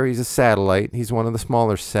out there. He's a satellite. He's one of the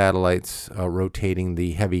smaller satellites rotating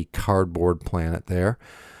the heavy cardboard planet there.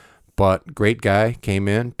 But great guy, came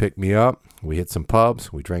in, picked me up. We hit some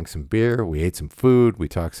pubs. We drank some beer. We ate some food. We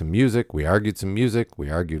talked some music. We argued some music. We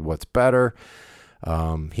argued what's better.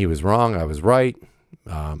 He was wrong. I was right.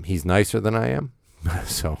 He's nicer than I am,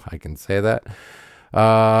 so I can say that.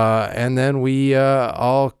 And then we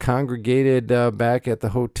all congregated back at the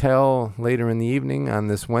hotel later in the evening on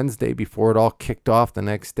this Wednesday before it all kicked off the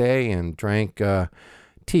next day and drank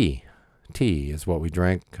tea. Tea is what we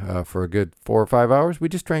drank for a good 4 or 5 hours. We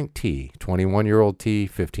just drank tea, 21-year-old tea,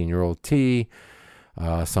 15-year-old tea.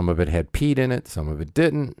 Some of it had peat in it, some of it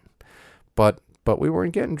didn't. But we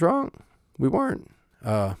weren't getting drunk. We weren't.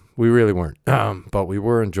 We really weren't. But we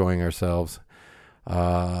were enjoying ourselves.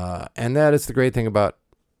 And that is the great thing about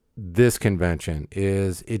this convention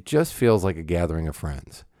is it just feels like a gathering of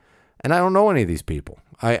friends. And I don't know any of these people.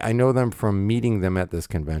 I know them from meeting them at this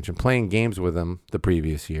convention, playing games with them the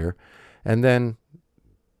previous year, and then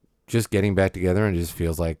just getting back together, and it just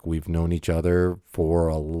feels like we've known each other for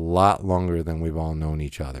a lot longer than we've all known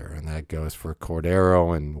each other. And that goes for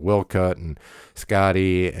Cordero and Wilcutt and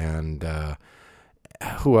Scotty and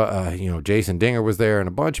Jason Dinger was there and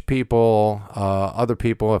a bunch of people, other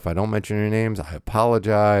people. If I don't mention your names, I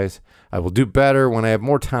apologize. I will do better when I have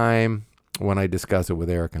more time when I discuss it with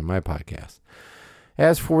Eric on my podcast.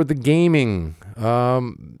 As for the gaming,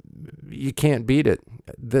 you can't beat it.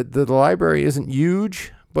 The library isn't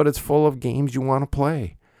huge, but it's full of games you want to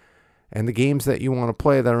play. And the games that you want to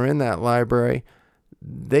play that are in that library,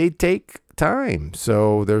 they take time.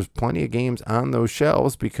 So there's plenty of games on those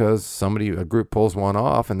shelves because a group pulls one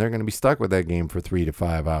off and they're going to be stuck with that game for 3 to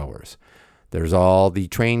 5 hours. There's all the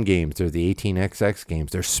train games. There's the 18XX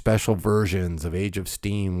games. There's special versions of Age of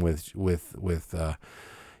Steam with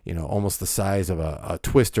almost the size of a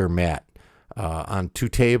twister mat on 2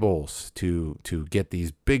 tables to get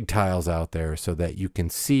these big tiles out there so that you can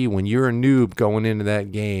see when you're a noob going into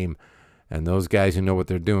that game and those guys who know what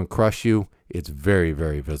they're doing crush you. It's very,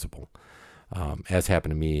 very visible, as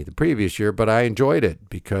happened to me the previous year, but I enjoyed it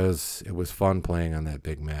because it was fun playing on that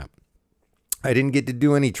big map. I didn't get to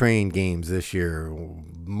do any train games this year,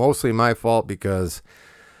 mostly my fault because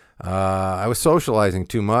I was socializing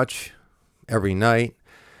too much every night,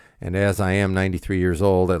 and as I am 93 years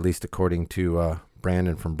old, at least according to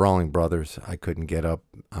Brandon from Brawling Brothers, I couldn't get up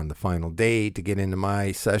on the final day to get into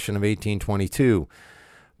my session of 1822.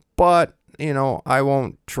 But I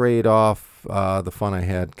won't trade off the fun I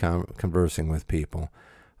had conversing with people.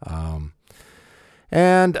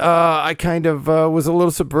 And I kind of was a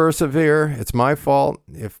little subversive here. It's my fault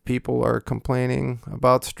if people are complaining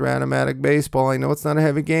about Stratomatic Baseball. I know it's not a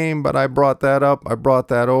heavy game, but I brought that up. I brought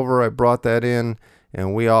that over. I brought that in.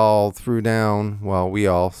 And we all threw down,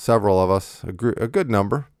 several of us, a good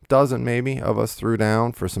number, dozen maybe, of us threw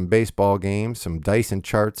down for some baseball games, some dice and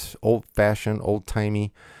charts, old-fashioned,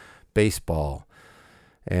 old-timey baseball.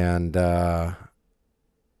 And that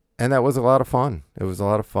was a lot of fun. It was a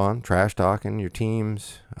lot of fun, trash talking your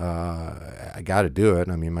teams. I got to do it.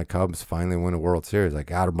 I mean, my Cubs finally win a World Series. I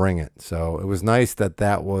got to bring it. So it was nice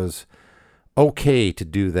that was okay to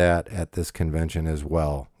do that at this convention as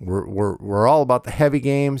well. We're all about the heavy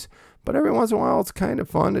games, but every once in a while it's kind of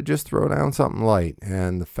fun to just throw down something light.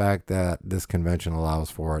 And the fact that this convention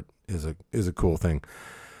allows for it is a cool thing.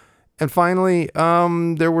 And finally,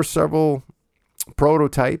 there were several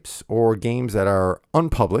prototypes or games that are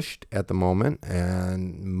unpublished at the moment,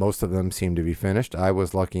 and most of them seem to be finished. I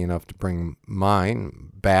was lucky enough to bring mine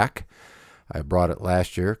back. I brought it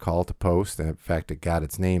last year, Call to Post. In fact, it got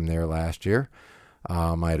its name there last year.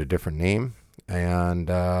 I had a different name, and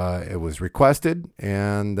it was requested,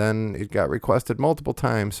 and then it got requested multiple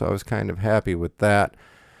times, so I was kind of happy with that.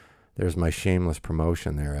 There's my shameless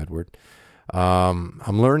promotion there, Edward. I'm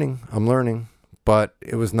learning, but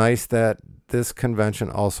it was nice that this convention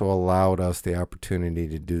also allowed us the opportunity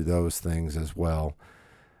to do those things as well.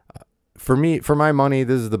 For my money,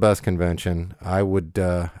 this is the best convention. I would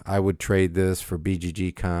trade this for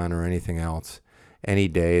BGG Con or anything else any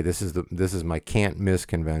day. This is my can't miss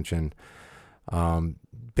convention.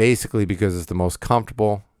 Basically because it's the most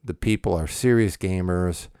comfortable. The people are serious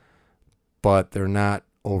gamers, but they're not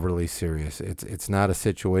overly serious. It's not a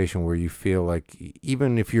situation where you feel like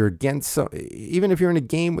even if you're in a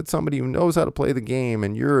game with somebody who knows how to play the game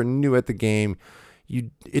and you're new at the game,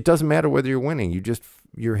 it doesn't matter whether you're winning.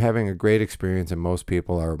 You're having a great experience, and most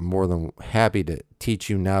people are more than happy to teach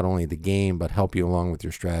you not only the game, but help you along with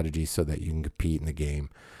your strategy so that you can compete in the game.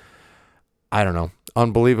 I don't know.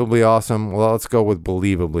 Unbelievably awesome. Well, let's go with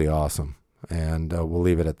believably awesome, and we'll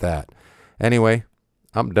leave it at that. Anyway,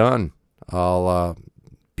 I'm done. I'll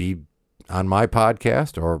be on my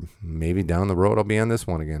podcast, or maybe down the road I'll be on this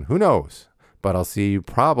one again. Who knows? But I'll see you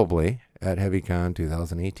probably at HeavyCon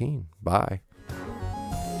 2018. Bye.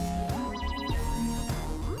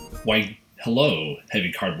 Why, hello,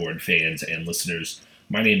 Heavy Cardboard fans and listeners.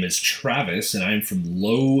 My name is Travis, and I'm from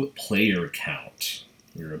Low Player Count.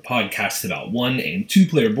 We're a podcast about 1- and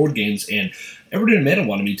 2-player board games, and Edward and Amanda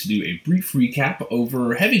wanted me to do a brief recap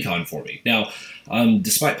over HeavyCon for me. Now,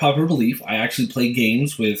 despite popular belief, I actually play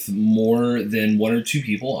games with more than 1 or 2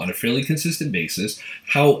 people on a fairly consistent basis.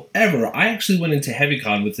 However, I actually went into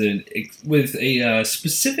HeavyCon with a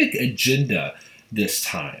specific agenda this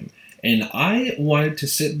time. And I wanted to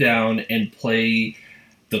sit down and play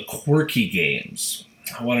the quirky games.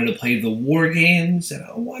 I wanted to play the war games, and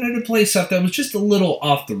I wanted to play stuff that was just a little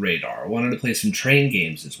off the radar. I wanted to play some train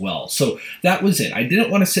games as well. So that was it. I didn't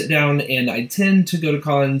want to sit down, and I tend to go to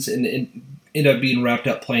cons and end up being wrapped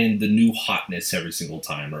up playing the new hotness every single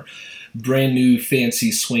time, or brand new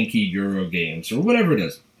fancy swanky Euro games, or whatever it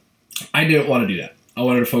is. I didn't want to do that. I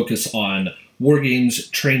wanted to focus on war games,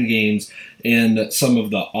 train games, and some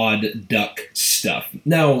of the odd duck stuff.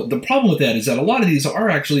 Now, the problem with that is that a lot of these are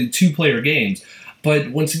actually 2-player games,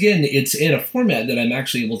 but once again, it's in a format that I'm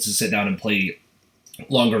actually able to sit down and play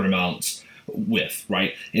longer amounts with,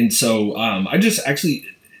 right? And so I just actually,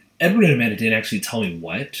 Edward and Amanda didn't actually tell me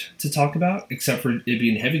what to talk about, except for it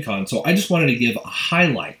being HeavyCon, so I just wanted to give a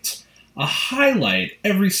highlight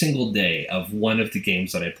every single day of one of the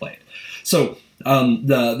games that I played. So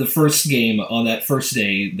the first game on that first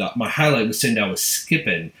day, my highlight was sitting down with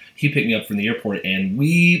Skippin. He picked me up from the airport, and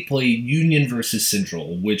we played Union versus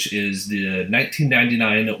Central, which is the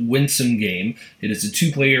 1999 Winsome game. It is a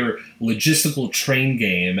 2-player logistical train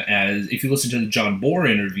game. As if you listen to the John Bohr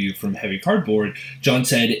interview from Heavy Cardboard, John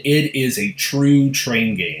said it is a true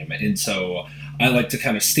train game, and so I like to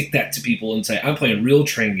kind of stick that to people and say, I'm playing real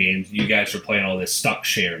train games. You guys are playing all this stock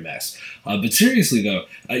share mess. But seriously, though,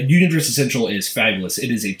 Union vs. Central is fabulous.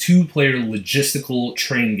 It is a 2-player logistical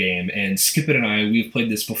train game. And Skippin and I, we've played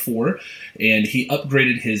this before. And he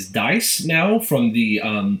upgraded his dice now from the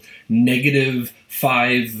negative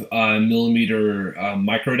 5 millimeter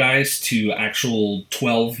micro dice to actual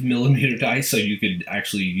 12 millimeter dice, so you could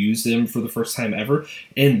actually use them for the first time ever.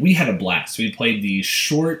 And we had a blast. We played the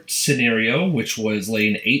short scenario, which was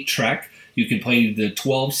laying 8-track. You can play the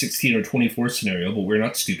 12, 16, or 24 scenario, but we're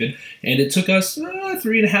not stupid. And it took us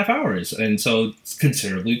 3.5 hours, and so it's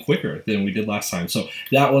considerably quicker than we did last time. So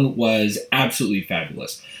that one was absolutely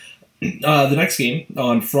fabulous. the next game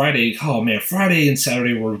on Friday, oh man, Friday and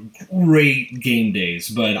Saturday were great game days,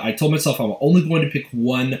 but I told myself I'm only going to pick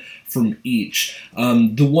one from each.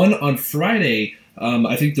 The one on Friday,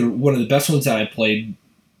 I think they're one of the best ones that I played.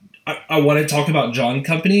 I want to talk about John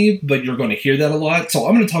Company, but you're going to hear that a lot, so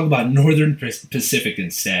I'm going to talk about Northern Pacific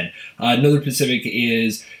instead. Northern Pacific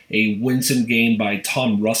is a winsome game by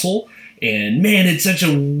Tom Russell. And man, it's such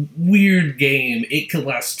a weird game. It could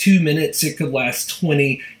last 2 minutes, it could last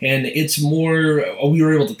 20, and it's more, we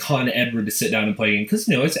were able to con Edward to sit down and play, because,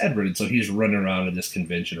 it's Edward, so he's running around at this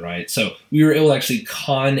convention, right? So we were able to actually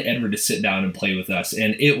con Edward to sit down and play with us,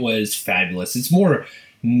 and it was fabulous. It's more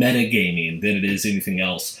metagaming than it is anything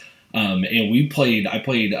else. And I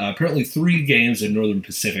played apparently 3 games in Northern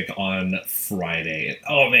Pacific on Friday. And,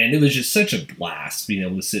 oh man, it was just such a blast being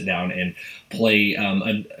able to sit down and play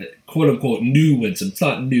a quote unquote new Winsome. It's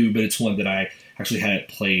not new, but it's one that I actually hadn't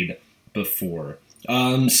played before.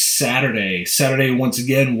 Saturday once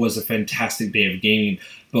again was a fantastic day of gaming,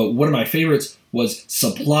 but one of my favorites was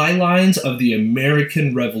Supply Lines of the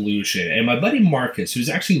American Revolution. And my buddy Marcus, who's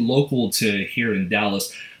actually local to here in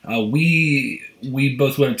Dallas, we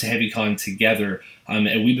both went to HeavyCon together,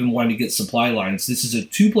 and we've been wanting to get Supply Lines. This is a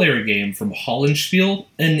 2-player game from Hollandspiel,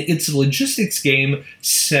 and it's a logistics game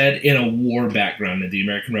set in a war background of the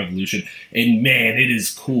American Revolution. And man, it is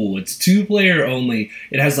cool. It's 2-player only.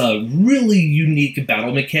 It has a really unique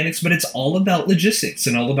battle mechanics, but it's all about logistics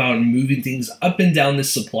and all about moving things up and down the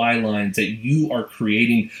supply lines that you are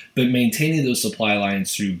creating, but maintaining those supply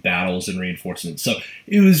lines through battles and reinforcements. So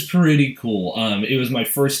it was pretty cool. It was my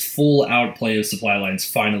first full out play of Supply Lines,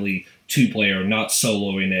 finally 2-player, not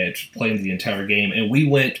soloing it, playing the entire game. And we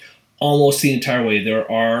went almost the entire way. There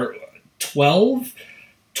are 12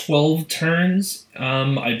 turns.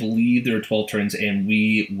 I believe there are 12 turns, and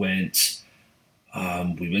we went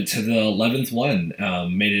to the 11th one,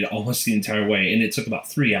 made it almost the entire way, and it took about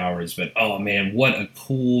 3 hours, but oh man, what a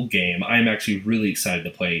cool game. I'm actually really excited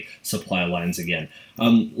to play Supply Lines again.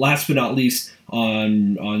 Last but not least,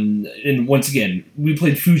 and once again, we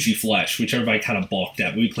played Fuji Flesh, which everybody kind of balked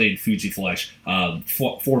at. We played Fuji Flesh 4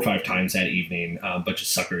 or 5 times that evening. Bunch of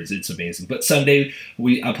suckers. It's amazing. But Sunday,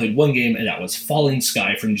 I played one game, and that was Falling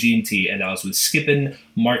Sky from G&T, and that was with Skippin,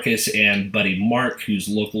 Marcus, and buddy Mark, who's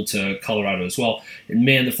local to Colorado as well. And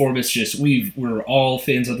man, the 4 of us we're all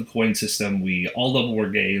fans of the coin system. We all love war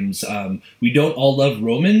games. We don't all love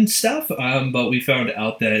Roman stuff, but we found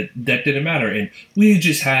out that didn't matter, and we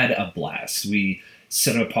just had a blast. We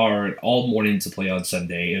set apart all morning to play on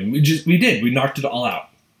Sunday, and we knocked it all out,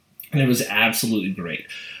 and it was absolutely great.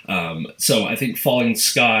 So I think Falling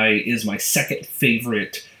Sky is my second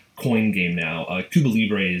favorite coin game now. Cuba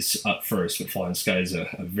Libre is up first, but Falling Sky is a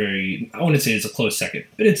very, I want to say it's a close second,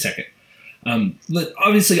 but it's second. But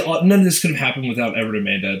obviously none of this could have happened without Everett and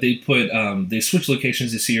Amanda. They switched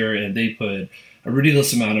locations this year, and they put a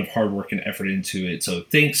ridiculous amount of hard work and effort into it. So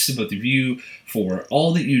thanks to both of you for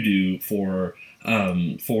all that you do, for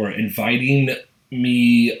inviting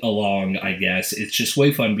me along, I guess. It's just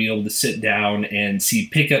way fun being able to sit down and see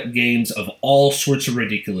pickup games of all sorts of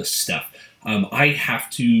ridiculous stuff. I have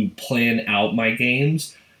to plan out my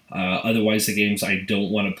games. Otherwise, the games I don't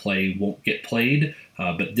want to play won't get played.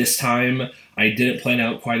 But this time, I didn't plan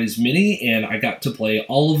out quite as many, and I got to play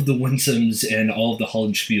all of the Winsomes and all of the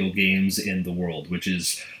Hollandspiel games in the world, which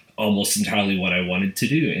is almost entirely what I wanted to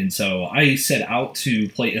do. And so I set out to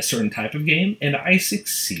play a certain type of game, and I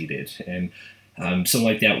succeeded. And something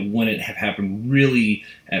like that wouldn't have happened really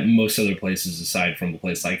at most other places aside from a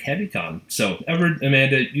place like HeavyCon. So, Everett,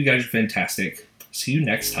 Amanda, you guys are fantastic. See you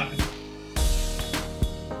next time.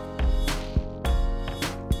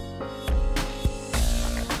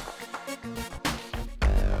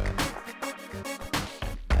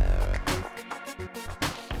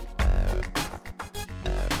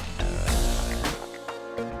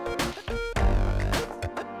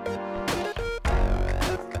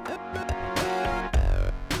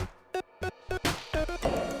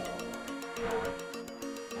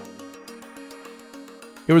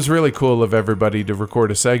 It was really cool of everybody to record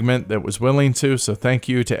a segment that was willing to, so thank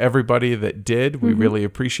you to everybody that did. We really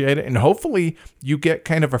appreciate it, and hopefully you get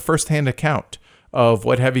kind of a first-hand account of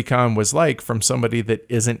what HeavyCon was like from somebody that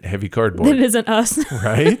isn't Heavy Cardboard. That isn't us.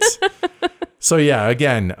 Right? So yeah,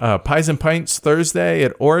 again, Pies and Pints Thursday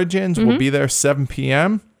at Origins. We'll be there 7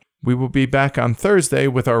 p.m. We will be back on Thursday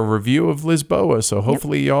with our review of Lisboa, so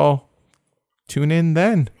hopefully y'all tune in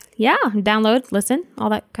then. Yeah, download, listen, all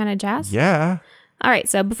that kind of jazz. Yeah. All right,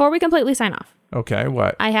 so before we completely sign off. Okay,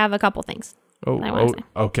 what? I have a couple things.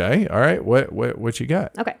 Okay. All right. What you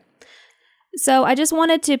got? Okay. So I just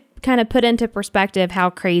wanted to kind of put into perspective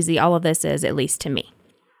how crazy all of this is, at least to me.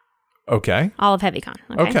 Okay. All of HeavyCon.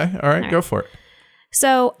 Okay. All right. Go for it.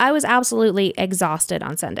 So I was absolutely exhausted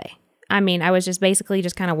on Sunday. I mean, I was just basically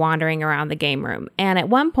just kind of wandering around the game room. And at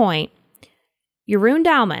one point, Jeroen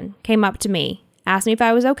Daalman came up to me, asked me if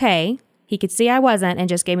I was okay. He could see I wasn't and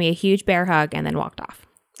just gave me a huge bear hug and then walked off.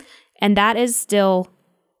 And that is still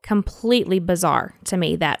completely bizarre to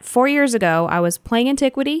me that 4 years ago, I was playing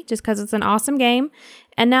Antiquity just because it's an awesome game.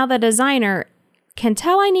 And now the designer can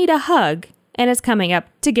tell I need a hug and is coming up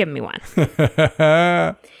to give me one.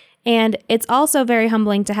 And it's also very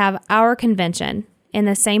humbling to have our convention in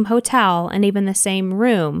the same hotel and even the same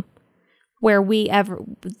room where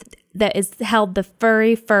that is held the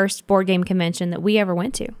very first board game convention that we ever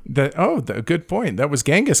went to. Good point. That was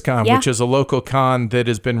Genghis Con, which is a local con that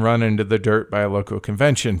has been run into the dirt by a local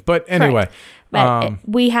convention. But anyway,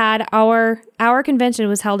 we had our convention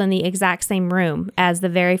was held in the exact same room as the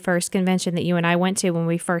very first convention that you and I went to when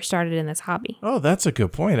we first started in this hobby. Oh, that's a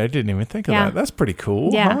good point. I didn't even think of that. That's pretty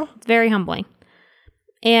cool. Yeah, huh? Very humbling.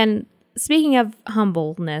 And speaking of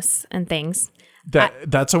humbleness and things,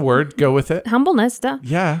 that's a word. Go with it. Humbleness, duh.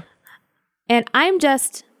 Yeah. And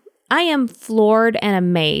I am floored and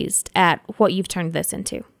amazed at what you've turned this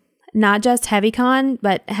into. Not just HeavyCon,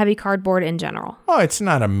 but heavy cardboard in general. Oh, it's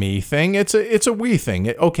not a me thing. It's a we thing.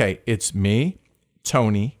 It's me,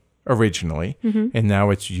 Tony, originally, and now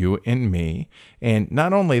it's you and me. And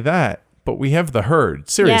not only that, but we have the herd.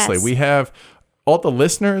 Seriously, we have all the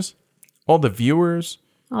listeners, all the viewers,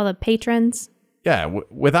 all the patrons. Yeah,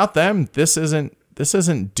 without them, this isn't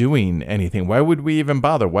doing anything. Why would we even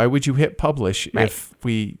bother? Why would you hit publish if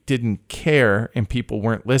we didn't care and people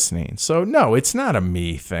weren't listening? So no, it's not a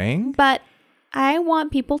me thing. But I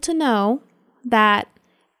want people to know that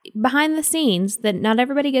behind the scenes, that not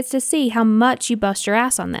everybody gets to see how much you bust your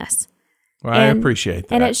ass on this. Well, I appreciate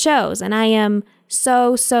that. And it shows. And I am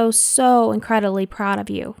so, so, so incredibly proud of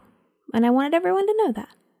you. And I wanted everyone to know that.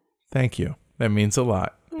 Thank you. That means a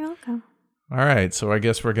lot. You're welcome. All right, so I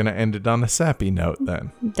guess we're going to end it on a sappy note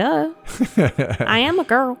then. Duh. I am a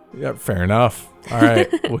girl. Yeah, fair enough. All right,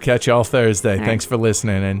 we'll catch you all Thursday. Thanks for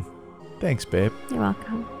listening, and thanks, babe. You're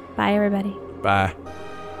welcome. Bye, everybody. Bye.